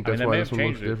 I think I mean, that's they why may this have one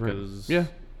looks changed it different. because Yeah,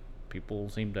 people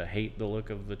seem to hate the look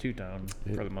of the two-tone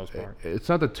for the most part. It's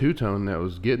not the two-tone that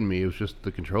was getting me. It was just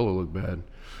the controller looked bad.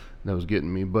 That was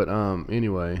getting me. But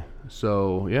anyway,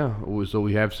 so yeah, so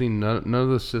we have seen none of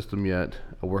the system yet.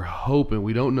 We're hoping.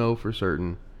 We don't know for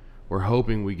certain. We're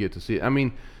hoping we get to see it. I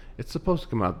mean, it's supposed to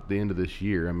come out at the end of this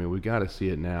year. I mean, we got to see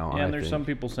it now. Yeah, I and there's think. some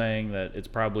people saying that it's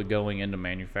probably going into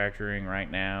manufacturing right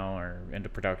now or into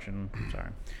production. Sorry.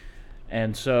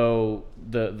 And so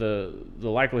the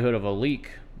likelihood of a leak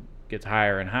gets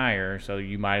higher and higher, so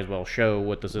you might as well show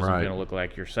what the system's Right. going to look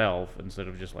like yourself instead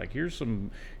of just like here's a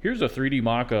 3D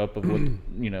mock-up of what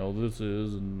this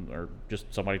is, or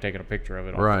just somebody taking a picture of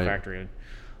it off Right. the factory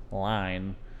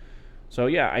line. So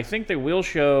yeah, I think they will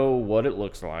show what it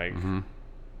looks like. Mm-hmm.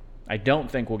 I don't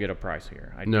think we'll get a price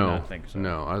here. I do No, not think so.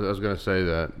 no. I was going to say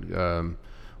that.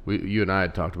 You and I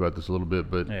had talked about this a little bit,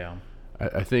 but Yeah.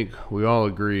 I think we all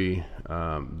agree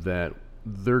that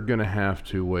they're going to have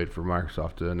to wait for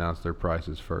Microsoft to announce their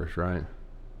prices first, right?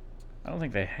 I don't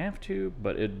think they have to,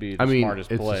 but it'd be I the mean,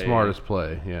 smartest it's play. the smartest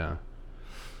play, yeah.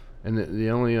 And the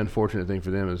only unfortunate thing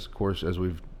for them is, of course, as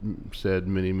we've said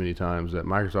many, many times, that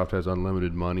Microsoft has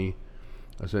unlimited money,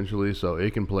 essentially, so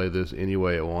it can play this any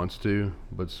way it wants to.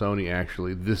 But Sony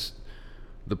actually,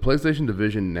 the PlayStation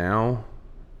division now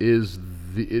is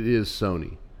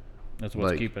Sony. That's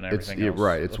what's keeping everything else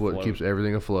right. It's what afloat. keeps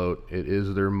everything afloat. It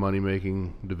is their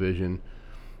money-making division.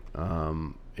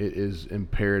 It is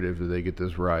imperative that they get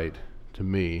this right, to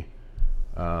me,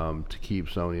 to keep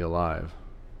Sony alive.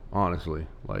 Honestly,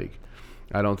 like,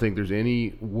 I don't think there's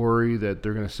any worry that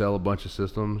they're going to sell a bunch of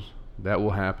systems. That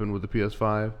will happen with the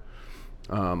PS5.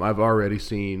 I've already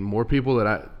seen more people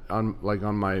that on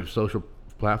my social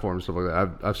platforms and stuff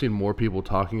like that. I've seen more people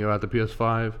talking about the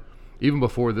PS5 even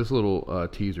before this little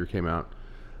teaser came out,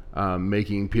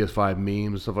 making PS5 memes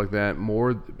and stuff like that.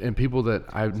 And people that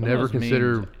I've Some of never those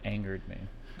considered. memes angered me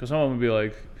because someone would be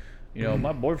like,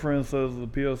 my boyfriend says the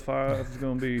PS5 is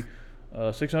going to be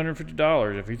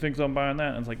 $650 if he thinks I'm buying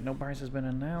that. And it's like, no price has been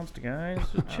announced, guys.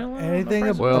 Just chill out. Anything no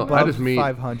price Well, I above just mean-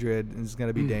 500 is going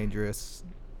to be dangerous.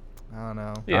 I don't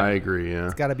know. Yeah. I agree. Yeah.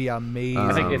 It's got to be amazing.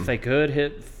 I think if they could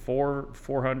hit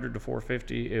 400 to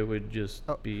 450, it would just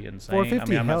be insane. I 450,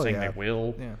 mean, I'm not hell saying yeah. they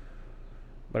will, Yeah.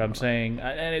 but I'm saying,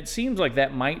 and it seems like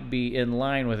that might be in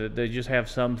line with it. They just have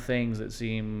some things that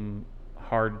seem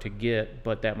hard to get,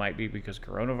 but that might be because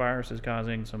coronavirus is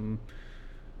causing some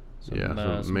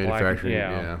Some manufacturing.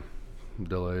 yeah.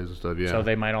 Delays and stuff. Yeah. So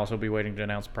they might also be waiting to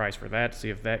announce price for that to see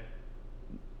if that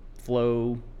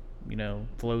flows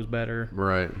better.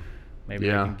 right. Maybe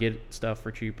Yeah. they can get stuff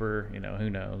for cheaper. Who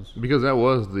knows? Because that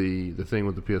was the thing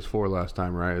with the PS4 last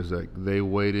time, right? Is that they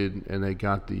waited and they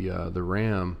got the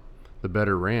RAM, the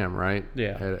better RAM, right?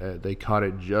 Yeah. They caught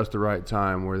it just the right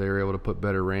time where they were able to put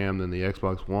better RAM than the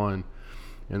Xbox One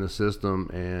in the system,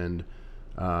 and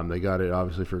they got it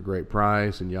obviously for a great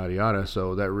price and yada yada.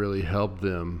 So that really helped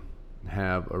them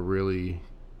have a really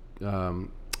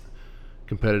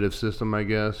competitive system, I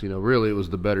guess. Really it was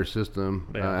the better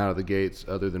system out of the gates,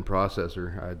 other than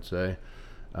processor, I'd say,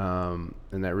 and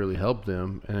that really helped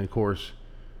them. And of course,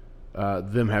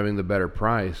 them having the better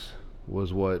price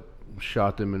was what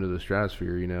shot them into the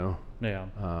stratosphere. Yeah.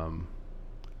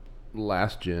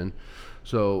 Last gen.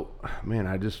 So, man,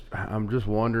 I'm just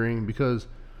wondering because,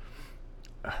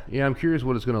 I'm curious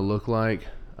what it's going to look like.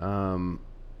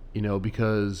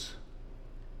 Because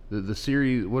the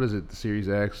series, what is it? The Series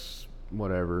X,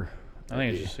 whatever. I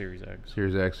think it's just Series X.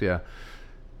 Series X, yeah.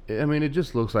 I mean, it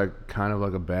just looks like kind of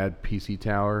like a bad PC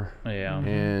tower. Yeah.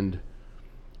 And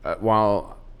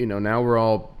while now we're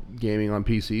all gaming on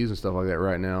PCs and stuff like that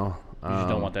right now. You just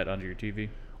don't want that under your TV.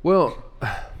 Well,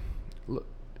 look,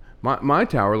 my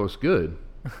tower looks good,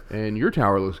 and your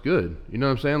tower looks good. You know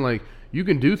what I'm saying? Like, you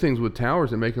can do things with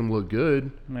towers that make them look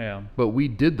good. Yeah. But we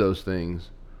did those things,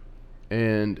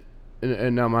 and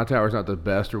now my tower's not the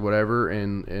best or whatever,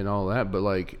 and all that. But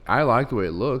like, I like the way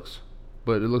it looks,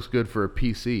 but it looks good for a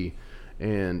PC,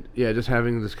 and yeah, just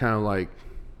having this kind of like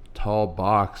tall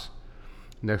box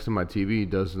next to my TV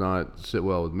does not sit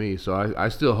well with me. So I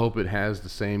still hope it has the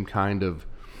same kind of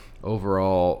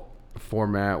overall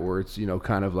format where it's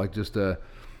kind of like just a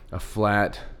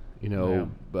flat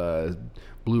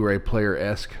Blu-ray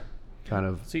player-esque kind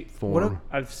of form.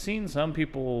 I've seen some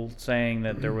people saying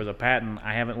that there was a patent.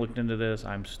 I haven't looked into this.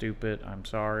 I'm stupid. I'm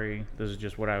sorry. This is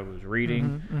just what I was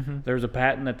reading. There's a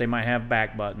patent that they might have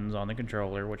back buttons on the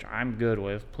controller, which I'm good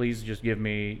with. Please just give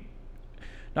me,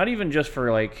 not even just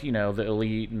for like, the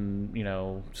Elite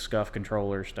and, SCUF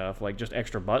controller stuff, like just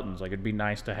extra buttons. Like, it'd be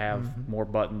nice to have more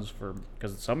buttons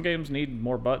because some games need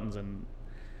more buttons and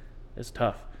it's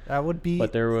tough. That would be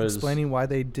explaining why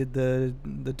they did the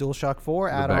DualShock 4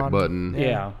 add-on. Back button.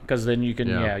 Yeah, because then you can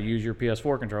use your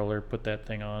PS4 controller, put that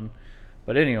thing on.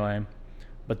 But anyway,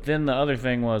 then the other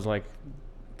thing was like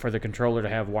for the controller to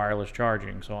have wireless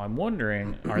charging. So I'm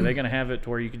wondering, are they going to have it to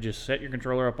where you could just set your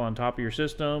controller up on top of your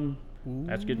system?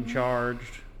 That's getting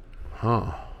charged.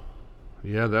 Huh.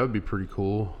 Yeah, that would be pretty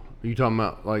cool. Are you talking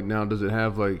about like now? Does it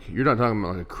have like? You're not talking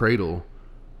about like a cradle.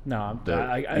 No,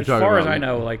 as far as I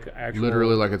know, like actual.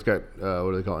 Literally, like it's got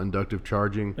what do they call it? Inductive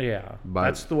charging. Yeah,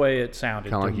 that's the way it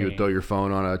sounded. Kind of like you would throw your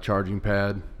phone on a charging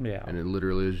pad. Yeah, and it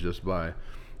literally is just by.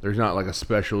 There's not like a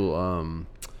special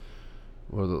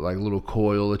like little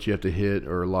coil that you have to hit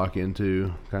or lock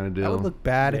into kind of deal. That would look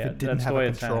bad if it didn't have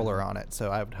a controller on it.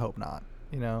 So I would hope not.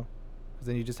 Because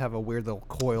then you just have a weird little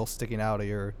coil sticking out of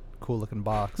your cool looking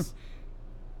box.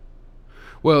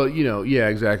 Well, yeah,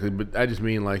 exactly. But I just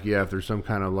mean like, if there's some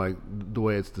kind of like the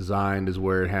way it's designed is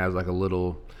where it has like a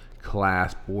little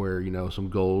clasp where, some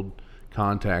gold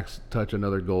contacts touch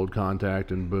another gold contact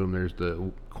and boom, there's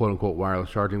the quote unquote wireless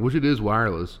charging, which it is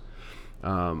wireless.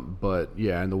 But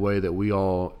yeah, and the way that we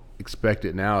all expect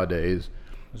it nowadays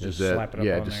is that,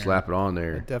 slap it on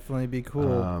there. It'd definitely be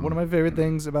cool. One of my favorite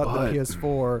things about the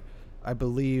PS4, I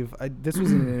believe, this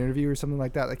was in an interview or something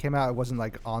like that came out. It wasn't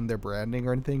like on their branding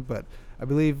or anything, but I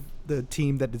believe the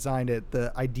team that designed it,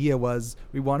 the idea was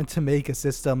we wanted to make a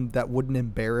system that wouldn't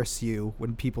embarrass you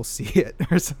when people see it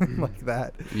or something like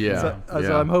that. Yeah.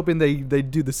 So I'm hoping they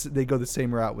do this. They go the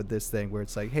same route with this thing where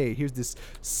it's like, hey, here's this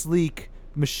sleek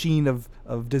machine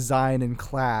of design and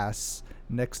class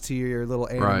next to your little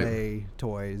anime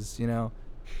toys,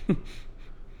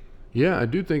 Yeah, I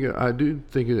do think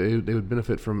it would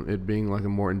benefit from it being like a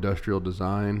more industrial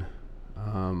design,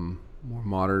 more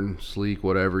modern, sleek,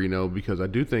 whatever, because I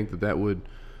do think that would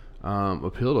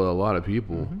appeal to a lot of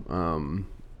people,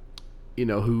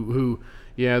 who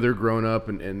they're grown up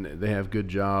and they have good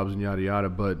jobs and yada yada,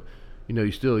 but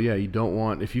you still, you don't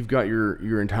want, if you've got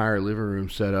your entire living room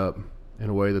set up in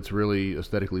a way that's really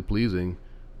aesthetically pleasing,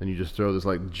 then you just throw this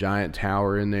like giant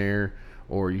tower in there,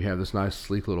 or you have this nice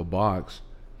sleek little box.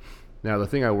 Now, the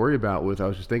thing I worry about I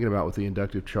was just thinking about with the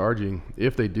inductive charging,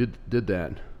 if they did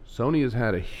that, Sony has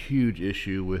had a huge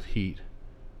issue with heat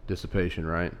dissipation,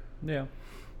 right? Yeah.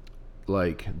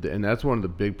 And that's one of the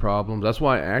big problems. That's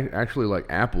why actually like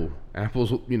Apple's,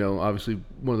 obviously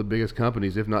one of the biggest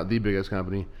companies, if not the biggest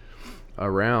company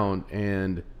around,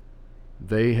 and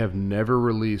they have never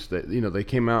released that. They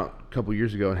came out a couple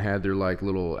years ago and had their like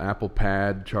little Apple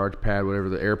Pad, Charge Pad, whatever,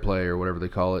 the AirPlay or whatever they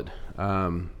call it.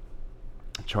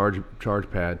 Charge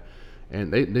pad,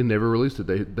 and they never released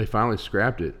it. They finally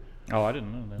scrapped it. Oh, I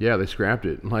didn't know that. Yeah, they scrapped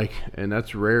it. And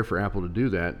that's rare for Apple to do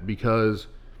that, because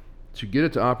to get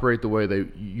it to operate the way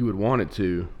you would want it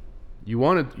to, you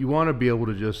want to be able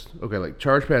to just like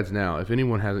charge pads now. If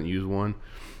anyone hasn't used one,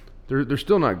 they're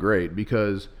still not great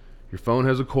because your phone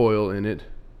has a coil in it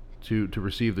to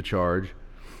receive the charge.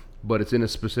 but it's in a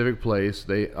specific place.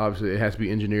 They obviously, it has to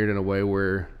be engineered in a way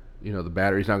where, you know, the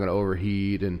battery's not going to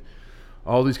overheat, and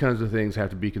all these kinds of things have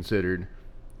to be considered.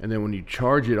 And then when you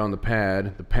charge it on the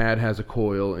pad has a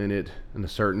coil in it in a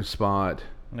certain spot.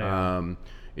 Yeah.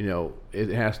 You know, it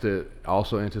has to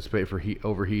also anticipate for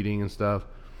overheating and stuff.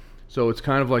 So it's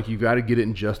kind of like you got to get it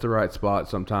in just the right spot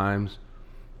sometimes.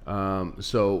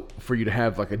 So for you to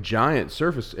have like a giant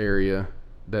surface area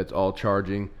that's all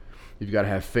charging, you've got to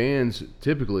have fans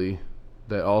typically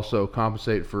that also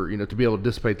compensate for, you know, to be able to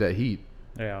dissipate that heat.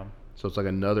 Yeah. So it's like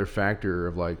another factor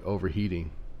of like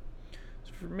overheating.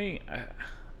 So for me,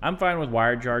 I'm fine with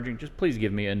wired charging. Just please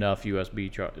give me enough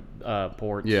USB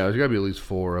ports. Yeah, there's got to be at least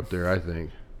 4 up there, I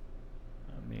think.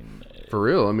 I mean, For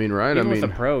real, I mean, right? even I with mean,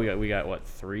 the Pro, we got what,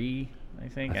 3, I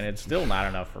think, and it's still not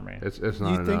enough for me. it's Do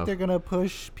not you think enough. they're gonna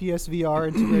push PSVR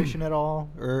integration at all,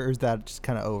 or is that just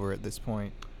kind of over at this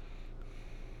point?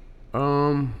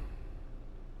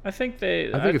 I think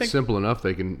they. I think it's simple enough.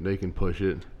 They can push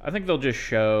it. I think they'll just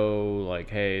show like,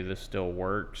 hey, this still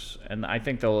works, and I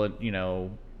think they'll, you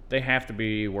know, they have to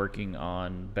be working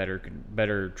on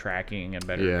better tracking and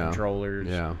better Yeah. controllers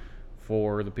Yeah.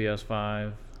 for the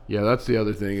PS5. Yeah, that's the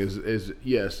other thing is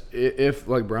yes, if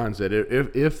like Brian said,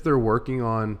 if they're working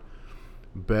on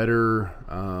better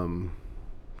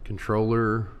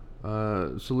controller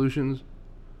solutions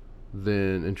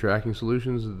and tracking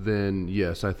solutions, then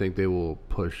yes, I think they will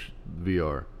push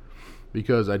VR,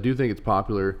 because I do think it's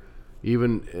popular,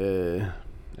 even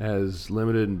as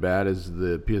limited and bad as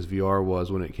the PSVR was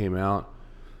when it came out.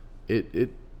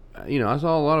 It you know, I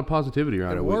saw a lot of positivity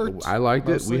around It it. worked, I liked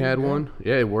it. mostly, We had yeah. one.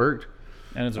 Yeah, it worked.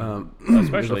 And it's It's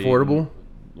especially affordable.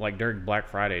 like during Black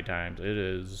Friday times, it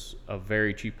is a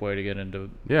very cheap way to get into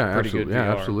Yeah, pretty absolutely. good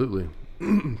Yeah, VR. absolutely.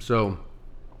 So,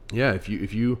 yeah, if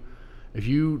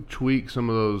you tweak some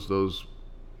of those,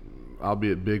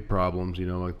 albeit big problems, you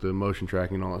know, like the motion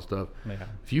tracking and all that stuff. Yeah.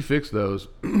 If you fix those,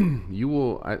 you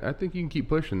will. I think you can keep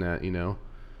pushing that. You know,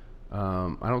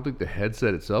 I don't think the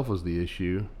headset itself was the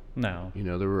issue. No. You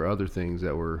know, there were other things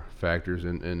that were factors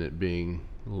in it being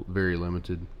very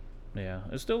limited. Yeah,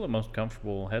 it's still the most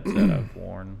comfortable headset I've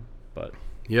worn, but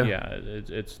Yeah.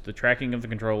 it's the tracking of the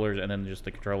controllers and then just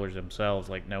the controllers themselves,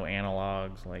 like no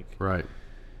analogs, like Right.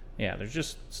 yeah, there's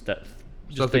just stuff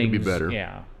Stuff that could be better.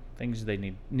 Yeah, things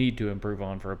they need to improve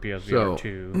on for a So, PSVR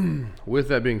 2. with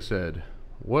that being said,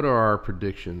 what are our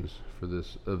predictions for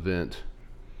this event?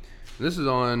 This is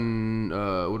on,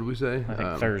 what did we say? I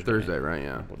think Thursday. Thursday, right?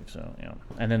 Yeah. I believe so, yeah.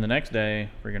 And then the next day,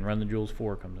 freaking Run the Jewels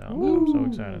 4 comes out. I'm so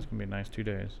excited. It's gonna be a nice 2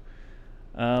 days.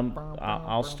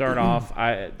 I'll start off.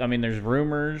 I mean, there's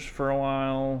rumors for a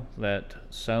while that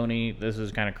Sony. This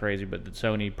is kind of crazy, but that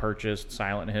Sony purchased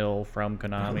Silent Hill from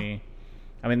Konami.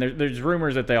 I mean, there's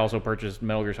rumors that they also purchased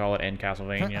Metal Gear Solid and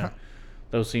Castlevania.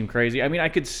 Those seem crazy. I mean, I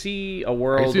could see a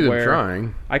world I see them where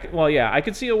trying. I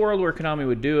could see a world where Konami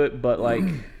would do it, but like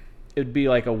it'd be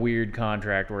like a weird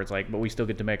contract where it's like, but we still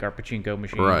get to make our pachinko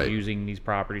machines Right. using these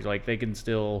properties. Like they can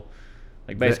still,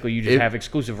 like basically, you just if- have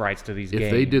exclusive rights to these If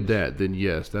games. they did that, then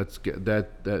yes, that's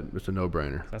it's a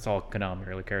no-brainer. That's all Konami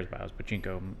really cares about is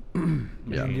pachinko.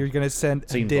 Yeah. You're gonna send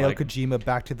Seems Hideo like. Kojima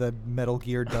back to the Metal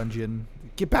Gear dungeon.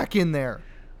 Get back in there.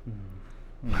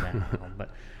 No,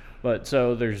 but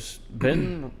so there's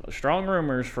been strong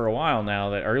rumors for a while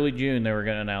now that early June they were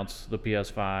going to announce the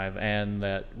PS5, and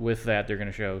that with that they're going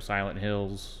to show Silent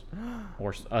Hills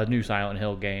or a new Silent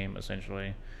Hill game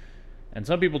essentially. And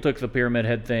some people took the Pyramid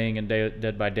Head thing and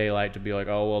Dead by Daylight to be like,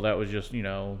 oh well, that was just, you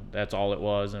know, that's all it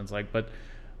was. And it's like, but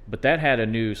that had a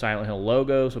new Silent Hill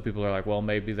logo, so people are like, well,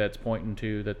 maybe that's pointing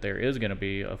to that there is going to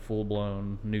be a full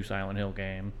blown new Silent Hill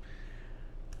game.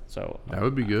 So That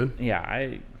would be good. yeah,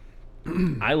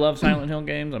 I love Silent Hill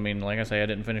games. I mean, like I say, I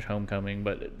didn't finish Homecoming,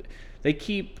 but they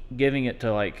keep giving it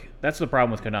to like, that's the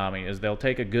problem with Konami is they'll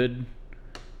take a good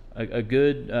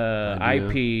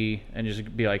IP and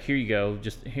just be like, here you go,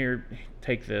 just here,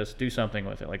 take this, do something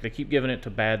with it. Like they keep giving it to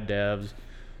bad devs.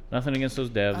 Nothing against those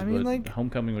devs, I mean, but like,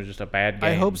 Homecoming was just a bad game.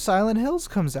 I hope Silent Hills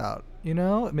comes out. You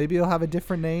know, maybe it'll have a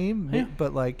different name. Yeah.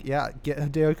 But like, yeah, get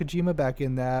Hideo Kojima back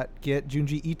in that. Get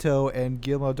Junji Ito and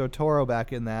Guillermo del Toro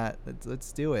back in that.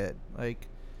 Let's do it. Like,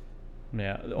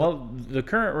 Yeah. Well, the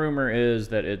current rumor is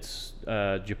that it's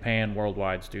Japan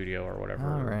Worldwide Studio or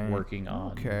whatever All right. working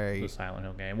on Okay. the Silent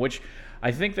Hill game, which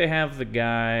I think they have the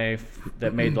guy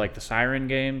that made like the Siren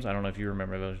games. I don't know if you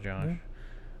remember those, Josh. Yeah.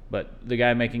 But the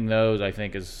guy making those, I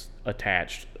think, is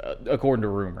attached, according to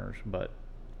rumors. But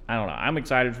I don't know. I'm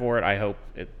excited for it. I hope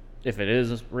it. If it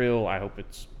is real, I hope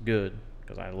it's good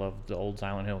because I love the old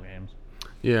Silent Hill games.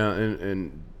 Yeah,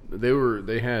 and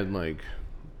they had like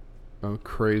a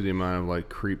crazy amount of like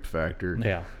creep factor.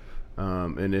 Yeah.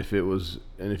 And if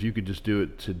you could just do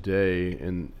it today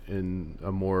in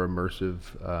a more immersive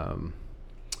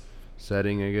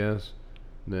setting, I guess,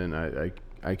 then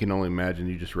I can only imagine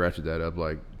you just ratchet that up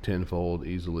like tenfold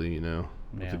easily,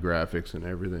 with the graphics and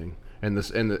everything, and the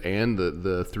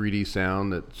 3D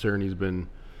sound that Cerny's been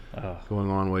going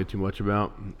on way too much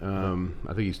about. I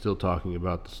think he's still talking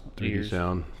about the 3D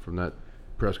sound from that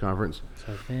press conference.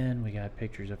 So then we got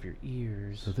pictures of your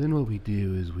ears. So then what we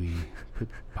do is we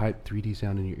pipe 3D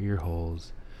sound in your ear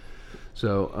holes.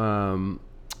 So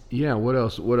yeah, what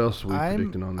else are we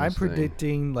predicting on this I'm thing?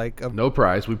 predicting like No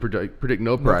price. We predict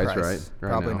no price, right?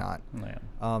 Probably now. not.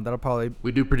 Yeah. That'll probably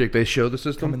We do predict they show the come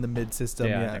system. in the mid system.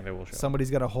 Yeah, Yeah, I think they will show.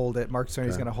 Somebody's gonna hold it. Mark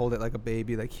Cerny's Okay. gonna hold it like a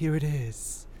baby. Like, here it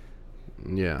is.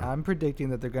 Yeah. I'm predicting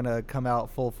that they're gonna come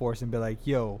out full force and be like,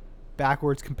 "Yo,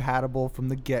 backwards compatible from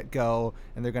the get go,"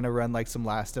 and they're gonna run like some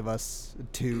Last of Us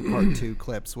 2 Part 2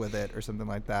 clips with it or something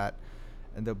like that.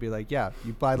 And they'll be like, "Yeah,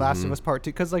 you buy Last of Us Part 2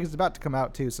 because like it's about to come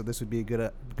out too, so this would be a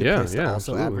good Yeah, place to yeah,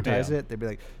 also absolutely. advertise Yeah. it." They'd be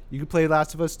like, "You can play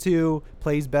Last of Us 2,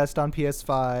 plays best on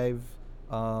PS5.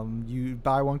 You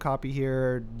buy one copy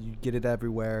here, you get it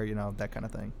everywhere, that kind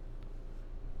of thing."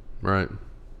 Right.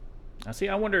 I see.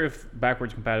 I wonder if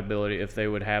backwards compatibility, if they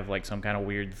would have like some kind of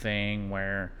weird thing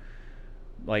where,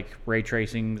 like ray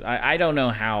tracing. I don't know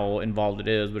how involved it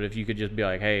is, but if you could just be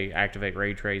like, hey, activate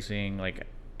ray tracing. Like,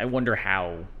 I wonder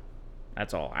how.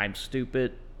 That's all. I'm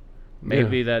stupid.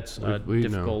 Maybe Yeah, that's a we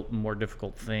more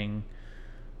difficult thing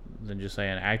than just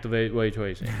saying activate ray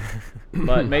tracing.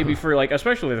 But maybe for like,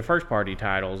 especially the first party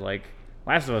titles, like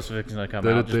Last of Us is fixing to come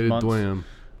out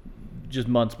just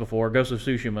months before. Ghost of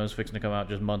Tsushima is fixing to come out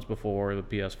just months before the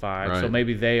PS5. So Right.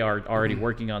 maybe they are already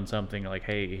working on something like,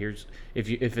 hey, here's if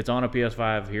it's on a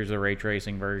PS5, here's the ray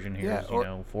tracing version. Here's or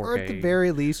 4K. or at the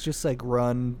very least, just like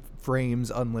run frames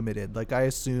unlimited. Like I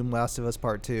assume Last of Us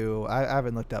Part 2. I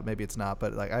haven't looked up. Maybe it's not,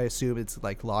 but like I assume it's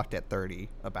like locked at 30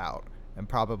 about, and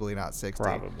probably not 60.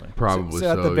 Probably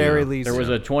So at the very yeah. least, There was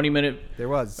a 20-minute. There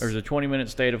was. There was a 20-minute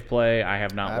state of play. I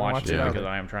have not I haven't watched watched it it because either.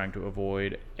 I am trying to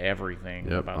avoid everything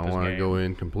Yep, about I this want to game. go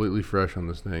in completely fresh on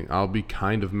this thing. I'll be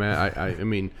kind of mad. I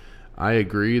mean, I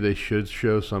agree they should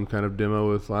show some kind of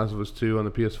demo with Last of Us 2 on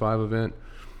the PS5 event,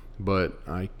 but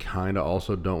I kind of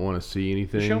also don't want to see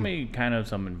anything. Show me kind of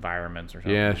some environments or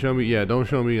something. Yeah, show me. Yeah, don't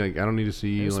show me like I don't need to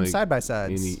see There's some like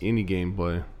side-by-sides. any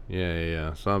gameplay.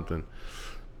 Yeah, something.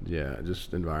 Yeah,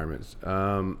 just environments.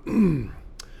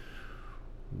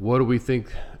 What do we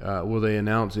think? Will they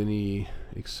announce any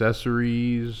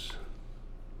accessories?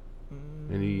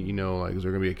 Any, like, is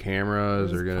there gonna be a camera?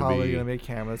 Is there There's gonna probably be? gonna be a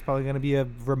camera. It's probably gonna be a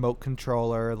remote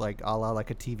controller, like a la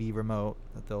like a TV remote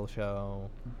that they'll show.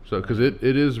 So, because it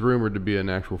is rumored to be an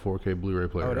actual 4K Blu-ray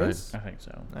player, Oh, it right? is? I think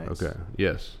so. Nice. Okay.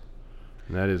 Yes,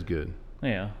 and that is good.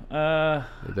 Yeah.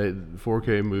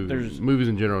 4K movies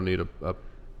in general need a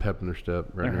pep in their step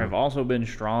right There now. have also been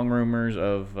strong rumors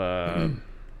of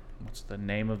what's the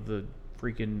name of the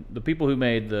people who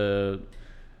made the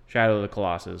Shadow of the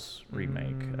Colossus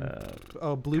remake. Blue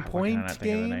God, why Point can I not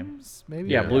think of the name? Games, maybe.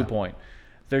 Yeah, Blue Point.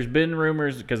 There's been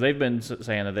rumors because they've been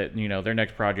saying that their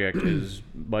next project is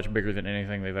much bigger than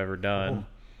anything they've ever done,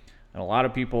 and a lot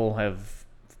of people have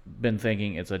been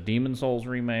thinking it's a Demon Souls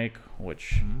remake,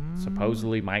 which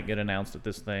supposedly might get announced at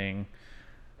this thing.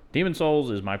 Demon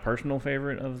Souls is my personal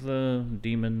favorite of the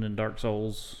Demon and Dark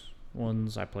Souls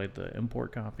ones. I played the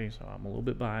import copy, so I'm a little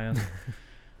bit biased.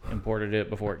 Imported it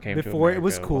before it came to Before America. it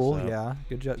was cool, What's up?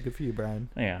 yeah. Good for you, Brian.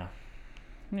 Yeah,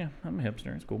 I'm a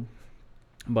hipster. It's cool.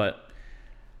 But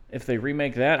if they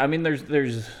remake that, I mean, there's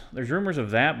rumors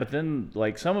of that, but then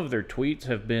like some of their tweets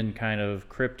have been kind of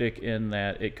cryptic in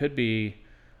that it could be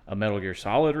a Metal Gear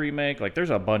Solid remake. Like there's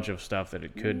a bunch of stuff that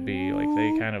it could be. Like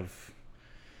they kind of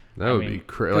That I would mean, be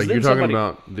crazy. 'cause Like then you're talking somebody-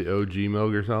 about the OG Metal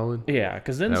Gear Solid. yeah,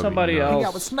 because then That would be somebody nuts. else Hang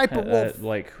out with Sniper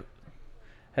Wolf.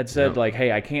 had said Yep. like,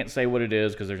 hey, I can't say what it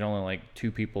is because there's only like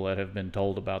 2 people that have been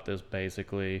told about this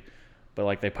basically. But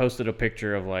like they posted a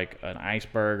picture of like an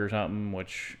iceberg or something,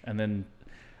 and then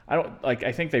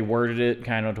I think they worded it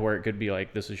kind of to where it could be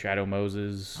like this is Shadow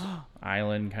Moses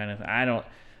Island kind of.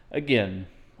 Again,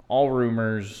 all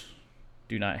rumors.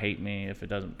 Do not hate me if it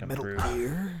doesn't come Metal true.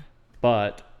 Gear.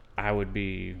 But I would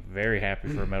be very happy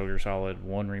for a Metal Gear Solid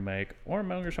 1 remake or a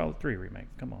Metal Gear Solid 3 remake.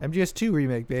 Come on. MGS2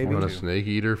 remake, baby. Want a Snake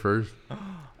Eater first?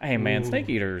 Hey, man, Snake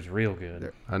Eater is real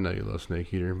good. I know you love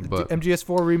Snake Eater, but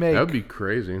MGS4 remake. that would be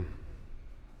crazy.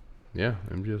 Yeah,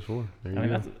 MGS4. There you I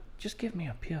mean, go. just give me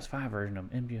a PS5 version of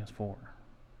MGS4.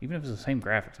 Even if it's the same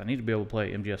graphics, I need to be able to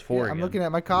play MGS4 Yeah, again. I'm looking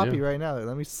at my copy Yeah. right now.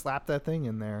 Let me slap that thing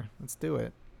in there. Let's do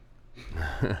it.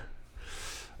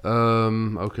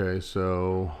 Okay,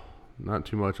 so not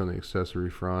too much on the accessory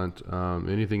front.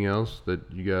 Anything else that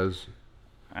you guys?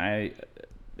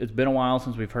 It's been a while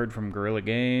since we've heard from Guerrilla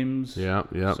Games. Yeah.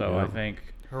 So I think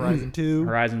Horizon 2.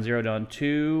 Horizon Zero Dawn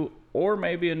 2, or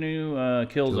maybe a new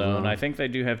Killzone. I think they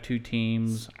do have 2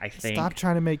 teams. I think. Stop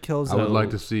trying to make Killzone. I would like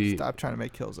to see. Stop trying to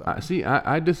make Killzone.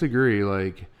 I disagree.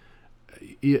 Like,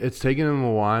 it's taken them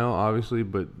a while, obviously,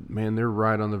 but man, they're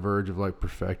right on the verge of like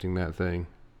perfecting that thing.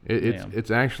 It's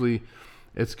actually,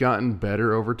 it's gotten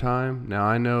better over time. Now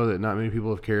I know that not many people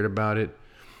have cared about it,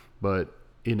 but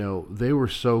you know, they were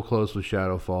so close with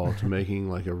Shadowfall to making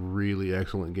like a really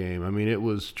excellent game. I mean, it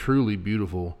was truly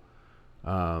beautiful.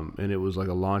 And it was like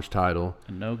a launch title.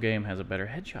 And no game has a better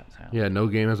headshot sound. Yeah, no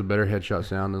game has a better headshot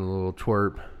sound than a little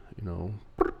twerp, you know,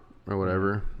 or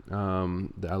whatever.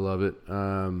 I love it.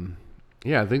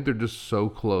 Yeah, I think they're just so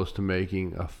close to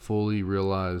making a fully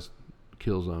realized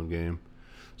Killzone game.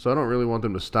 So I don't really want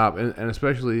them to stop, and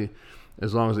especially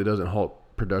as long as it doesn't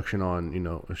halt production on, you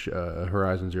know,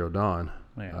 Horizon Zero Dawn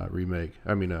remake.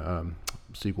 I mean,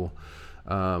 sequel.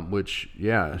 Which,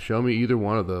 yeah, show me either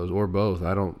one of those or both.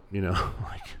 I don't, you know,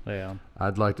 like.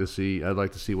 I'd like to see what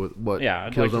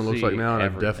Killzone looks like now, and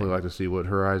I'd definitely like to see what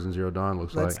Horizon Zero Dawn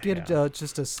looks like. Let's get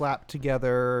just a slap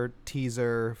together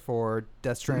teaser for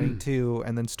Death Stranding 2,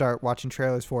 and then start watching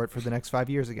trailers for it for the next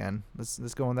 5 years again.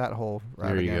 Let's go on that whole route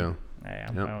There you again. go. Yeah,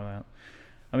 I'm fine with that.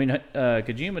 I mean,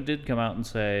 Kojima did come out and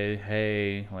say,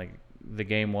 hey, like, the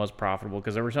game was profitable,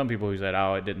 because there were some people who said,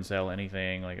 oh, it didn't sell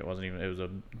anything, like it was a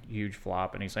huge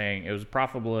flop, and he's saying it was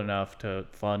profitable enough to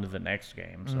fund the next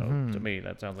game. So to me,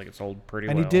 that sounds like it sold pretty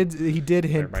well. And he did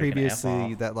hint Everybody can F previously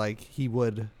off. that like he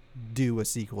would do a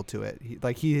sequel to it.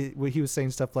 He was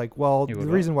saying stuff like, well, He the would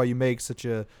reason why you make such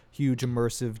a huge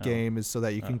immersive game is so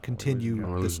that you can continue We're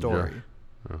the losing story.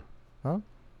 Jeff. Huh?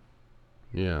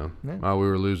 Yeah. Yeah. Oh, we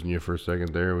were losing you for a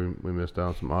second there. We missed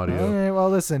out some audio. Okay, well,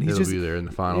 listen, he's It'll just be there in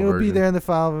the final it'll version. be there in the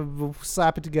final. We'll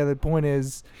slap it together. The point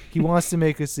is, he wants to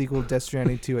make a sequel to Death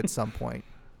Stranding 2 at some point,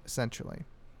 essentially.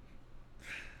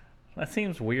 That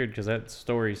seems weird, because that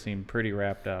story seemed pretty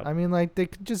wrapped up. I mean, like, they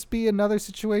could just be another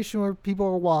situation where people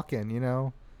are walking, you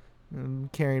know, and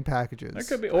carrying packages.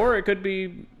 It could be, or it could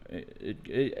be,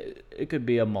 it could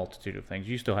be a multitude of things.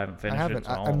 You still haven't I finished haven't. it.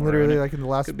 So I'm literally like in the it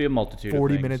last could be a multitude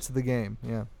 40 of things. minutes of the game.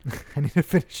 Yeah, I need to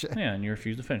finish it. Yeah, and you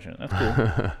refuse to finish it. That's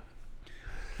cool.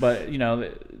 But, you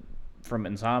know, from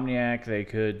Insomniac, they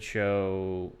could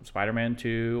show Spider-Man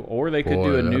 2, or they could Boy, do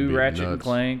a that'd new be Ratchet and nuts.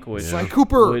 Clank, which Sly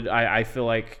Cooper. would, I feel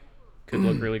like could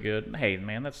look really good. Hey,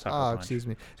 man, that's Sucker Oh, Punch. excuse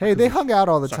me. Hey, they hung out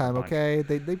all the Sucker time. Punch. Okay,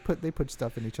 they put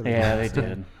stuff in each other's Yeah, they mouths.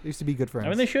 did. They used to be good friends. I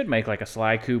mean, they should make like a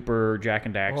Sly Cooper, Jack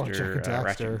and Daxter, Jak and Daxter.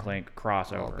 Ratchet and Clank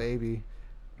crossover. Oh, baby.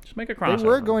 Just make a crossover. They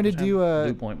were going to Just have do a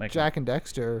Blue Point make Jack and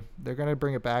Dexter. They're going to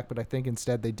bring it back, but I think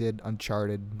instead they did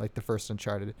Uncharted, like the first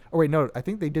Uncharted. Oh, wait, no. I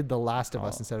think they did The Last of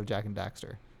Us instead of Jack and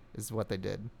Daxter, is what they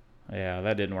did. Yeah,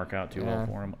 that didn't work out too well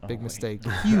for him. Big mistake.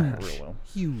 Real Huge. well.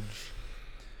 Huge.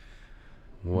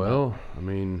 Well, I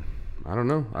mean, I don't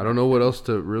know. I don't know what else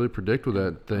to really predict with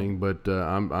that thing, but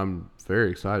I'm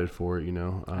very excited for it. You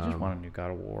know, I just want a new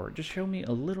God of War. Just show me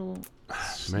a little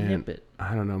man, snippet.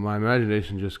 I don't know. My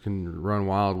imagination just can run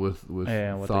wild with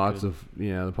Yeah, what they thoughts could- of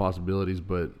the possibilities.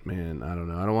 But man, I don't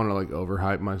know. I don't want to like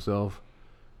overhype myself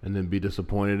and then be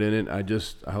disappointed in it.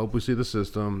 I hope we see the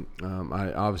system.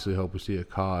 I obviously hope we see a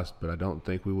cost, but I don't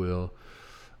think we will.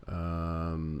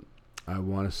 I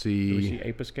want to Do we see see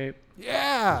Ape Escape?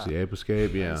 Yeah. Ape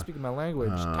Escape. Yeah. Speaking my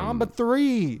language. Tomba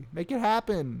 3. Make it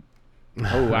happen.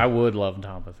 Oh, I would love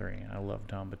Tomba 3. I love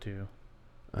Tomba 2.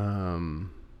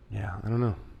 Yeah, I don't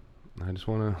know. I just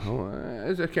want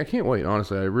to. I can't wait.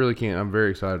 Honestly, I really can't. I'm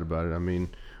very excited about it. I mean,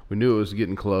 we knew it was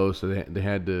getting close, so they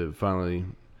had to finally,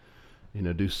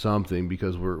 do something,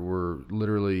 because we're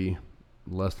literally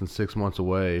less than 6 months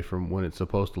away from when it's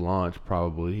supposed to launch.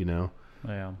 Probably, Yeah.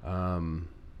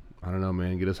 I don't know,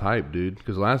 man. Get us hyped, dude.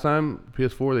 Because last time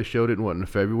PS4 they showed it in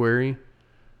February,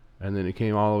 and then it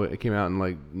came out in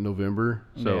like November.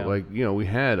 So Yeah. we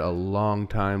had a long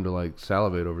time to like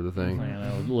salivate over the thing. Man,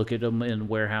 I look at them in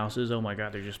warehouses. Oh my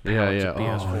God, they're just Yeah, pallets yeah. of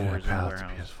PS4s Oh, yeah, in pallets of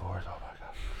warehouses. PS4s. Oh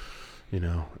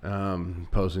my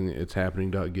god. Posting it's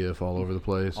happening.gif all over the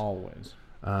place. Always.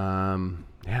 Yeah,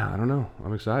 I don't know.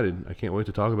 I'm excited. I can't wait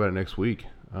to talk about it next week.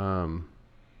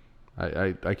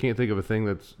 I can't think of a thing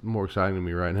that's more exciting to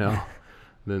me right now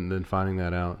than finding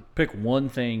that out. Pick one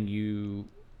thing you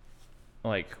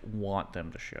want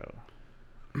them to show.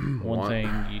 One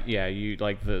thing, you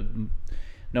like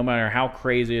no matter how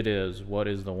crazy it is. What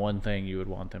is the one thing you would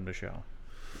want them to show?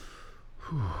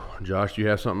 Josh, do you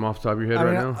have something off the top of your head I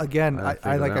right mean, now? again, I I think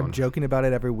of like that I'm one. joking about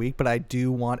it every week, but I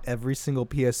do want every single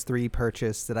PS3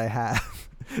 purchase that I have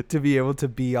to be able to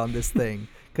be on this thing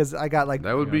because I got like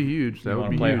That would be huge. That You would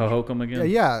want be to play huge. Hohokam again?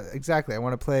 yeah, exactly. I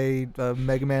want to play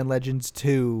Mega Man Legends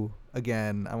 2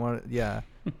 again. I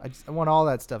want all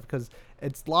that stuff because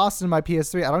it's lost in my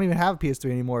PS3. I don't even have a PS3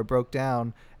 anymore. It broke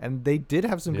down, and they did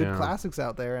have some good Yeah. classics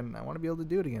out there, and I want to be able to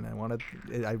do it again.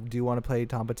 I do want to play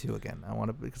Tomba 2 again. I want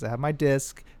to because I have my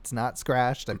disc. It's not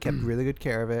scratched. I've kept really good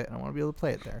care of it, and I want to be able to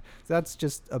play it there. So that's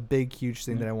just a big, huge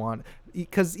thing that I want.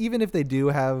 Because even if they do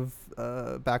have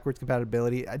backwards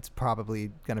compatibility, it's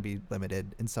probably going to be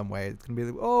limited in some way. It's going to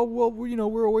be like, oh, well,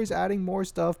 we're always adding more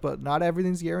stuff, but not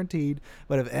everything's guaranteed.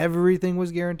 But if everything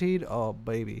was guaranteed, oh,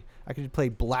 baby. I could play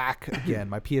Black again,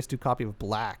 my PS2 copy of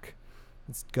Black.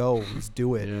 Let's go. Let's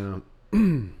do it. Yeah.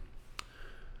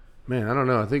 Man, I don't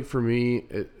know. I think for me,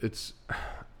 it's.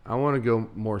 I want to go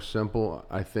more simple.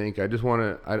 I think I just want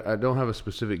to. I don't have a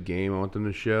specific game I want them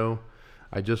to show.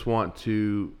 I just want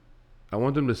to. I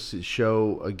want them to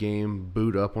show a game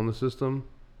boot up on the system,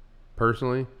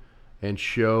 personally, and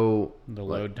show The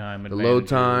load time. the load advantages.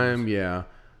 time. Yeah.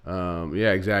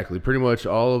 Yeah, exactly. Pretty much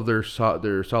all of their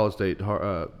solid state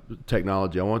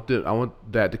technology. I want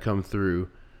that to come through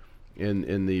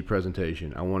in the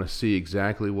presentation. I want to see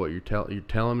exactly what you're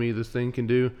telling me this thing can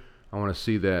do. I want to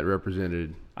see that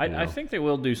represented. I think they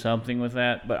will do something with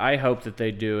that, but I hope that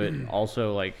they do it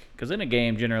also because in a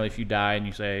game, generally, if you die and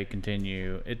you say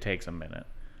continue, it takes a minute.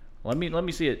 Let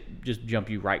me see it just jump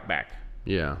you right back.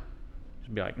 Yeah.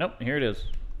 Just be like, nope, here it is.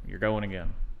 You're going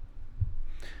again.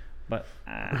 But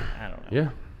I don't know. Yeah.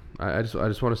 I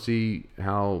just want to see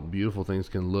how beautiful things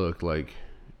can look. Like,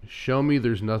 show me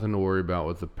there's nothing to worry about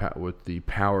with the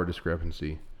power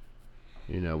discrepancy,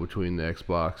 between the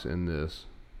Xbox and this.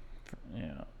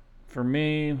 Yeah. For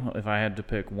me, if I had to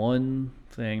pick one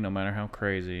thing, no matter how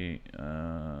crazy,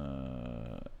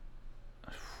 God.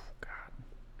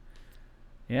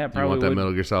 Yeah, it You probably want that would.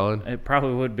 Metal Gear Solid? It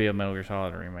probably would be a Metal Gear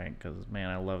Solid remake because, man,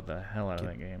 I love the hell out of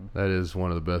that game. That is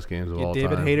one of the best games of Get all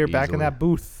David time. Hayter back in easily. that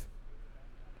booth.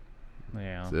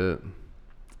 Yeah. That's it.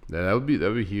 Yeah, that would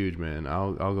be huge, man.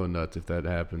 I'll go nuts if that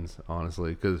happens,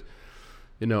 honestly, because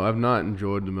I've not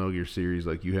enjoyed the Metal Gear series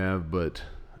like you have, but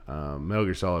Metal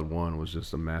Gear Solid 1 was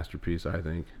just a masterpiece, I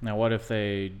think. Now, what if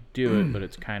they do it, but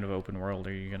it's kind of open world?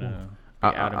 Are you gonna be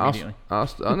out immediately?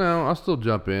 I'll still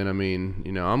jump in. I mean,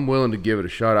 I'm willing to give it a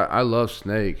shot. I love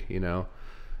Snake.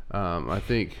 I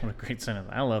think. What a great sentence!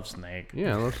 I love Snake.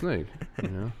 Yeah, I love Snake.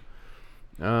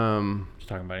 Just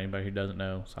talking about anybody who doesn't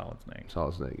know Solid Snake,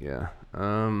 Solid Snake. Yeah.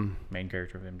 main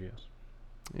character of MGS.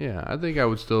 Yeah, I think I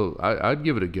would still. I'd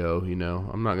give it a go.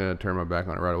 I'm not gonna turn my back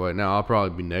on it right away. Now I'll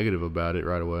probably be negative about it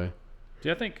right away.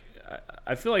 Do I think?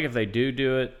 I feel like if they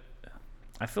do it,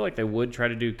 I feel like they would try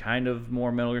to do kind of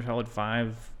more Metal Gear Solid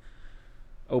 5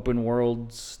 open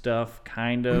world stuff,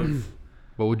 kind of.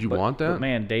 But would you want that? But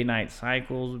man, day-night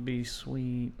cycles would be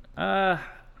sweet. Or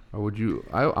would you?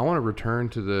 I want to return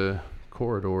to the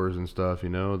corridors and stuff.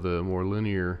 The more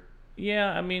linear.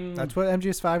 Yeah, I mean, That's what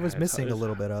MGS5 was it's- missing a it's-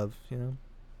 little bit of.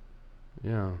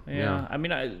 yeah. I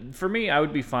mean, for me, I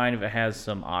would be fine if it has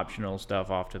some optional stuff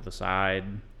off to the side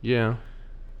Yeah.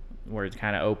 where it's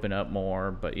kind of open up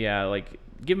more. But yeah, like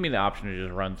give me the option to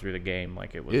just run through the game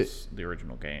like it was the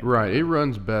original game. Right. It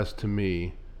runs best to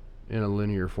me in a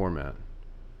linear format.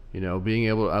 Being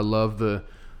able. I love the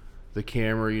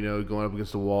camera. Going up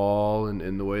against the wall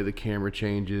and the way the camera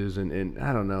changes and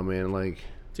I don't know, man. Like.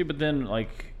 See, but then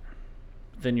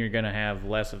then you're gonna have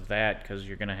less of that because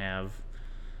you're gonna have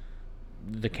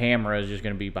the camera is just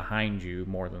gonna be behind you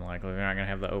more than likely. You're not gonna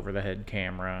have the over the head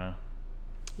camera.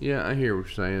 Yeah, I hear what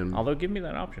you're saying. Although, give me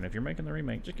that option if you're making the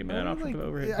remake. Just give me that option for the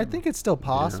overhead. I think it's still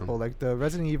possible. Like the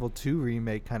Resident Evil 2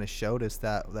 remake kind of showed us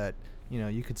that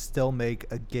you could still make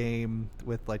a game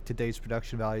with like today's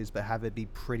production values, but have it be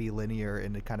pretty linear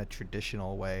in a kind of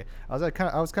traditional way. I was kind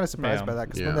of surprised by that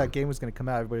because when that game was going to come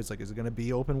out, everybody's like, "Is it going to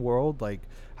be open world? Like,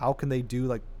 how can they do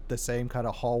like the same kind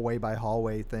of hallway by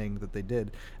hallway thing that they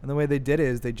did?" And the way they did it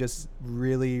is they just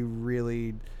really,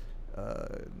 really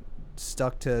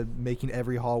stuck to making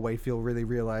every hallway feel really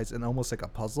realized and almost like a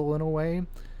puzzle in a way.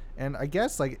 And I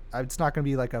guess like it's not going to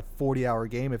be like a 40-hour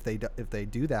game if they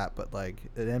do that, but like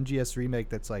an MGS remake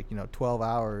that's like 12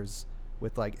 hours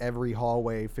with like every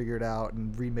hallway figured out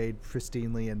and remade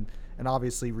pristinely and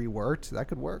obviously reworked, that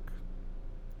could work.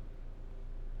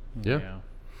 Yeah.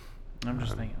 I'm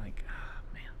just thinking like,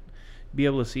 man, be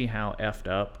able to see how effed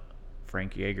up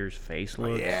Frank Yeager's face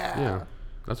looks. Yeah.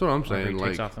 That's what I'm Whenever saying. he like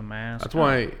takes off the mask. that's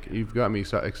why you've got me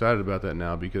excited about that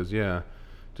now because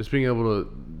just being able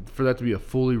for that to be a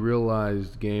fully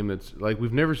realized game that's like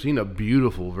we've never seen a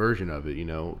beautiful version of it.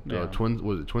 Yeah. Twin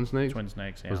Snakes? Twin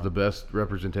Snakes, yeah. Was the best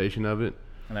representation of it.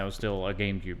 And that was still a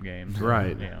GameCube game.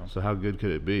 Right. You know. So how good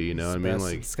could it be? You know what I mean?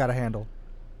 Like, it's got a handle.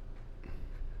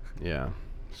 yeah.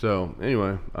 So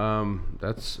anyway,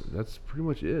 that's pretty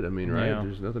much it. I mean, right? Yeah.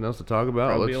 There's nothing else to talk about.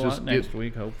 Probably Let's a just lot get next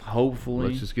week, hopefully.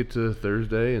 let's just get to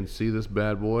Thursday and see this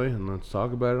bad boy, and let's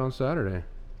talk about it on Saturday.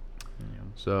 Yeah.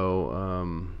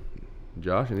 So,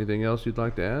 Josh, anything else you'd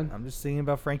like to add? I'm just thinking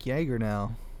about Frank Yeager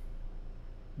now.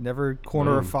 Never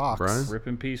corner a fox. Brian? Rip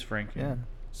in peace, Frank. Yeah.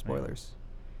 Spoilers.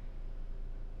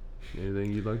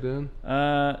 Anything you'd like to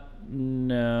add?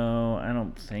 No, I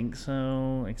don't think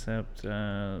so. Except,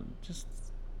 just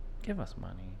give us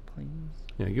money, please.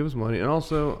 Yeah, give us money. And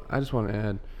also, I just want to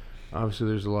add, obviously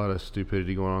there's a lot of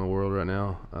stupidity going on in the world right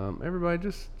now. Everybody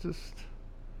just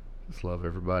love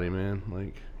everybody, man.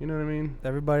 Like, you know what I mean?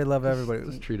 Everybody love everybody.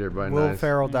 Just treat everybody Will nice.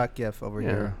 Ferrell.gif over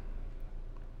here.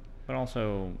 But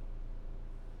also,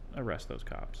 arrest those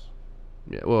cops.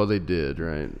 Yeah, well, they did,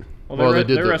 right? Well, they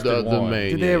did they arrested the one.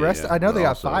 main. Did they yeah, arrest? yeah. I know But they got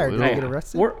also, fired. we Did they don't- get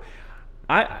arrested?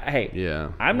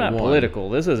 Yeah. I'm not one. political.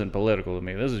 This isn't political to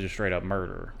me. This is just straight up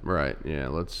murder. Right. Yeah.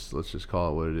 Let's just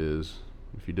call it what it is.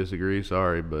 If you disagree,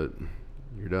 sorry, but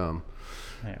you're dumb.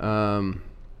 Yeah.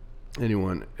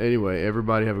 Anyway,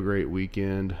 everybody have a great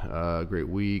weekend, great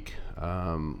week.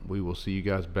 We will see you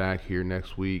guys back here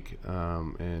next week,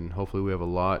 and hopefully we have a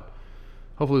lot.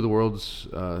 Hopefully the world's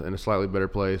in a slightly better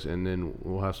place, and then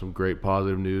we'll have some great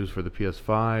positive news for the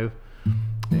PS5.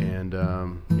 And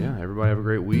yeah, everybody have a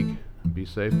great week. Be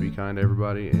safe, be kind to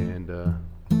everybody, and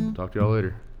talk to y'all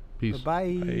later. Peace.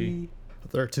 Bye. Bye.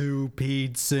 They're two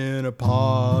Pete's in a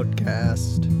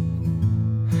podcast.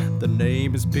 The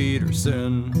name is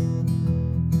Peterson.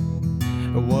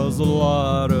 It was a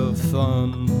lot of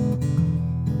fun,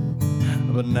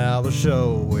 but now the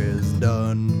show is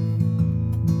done.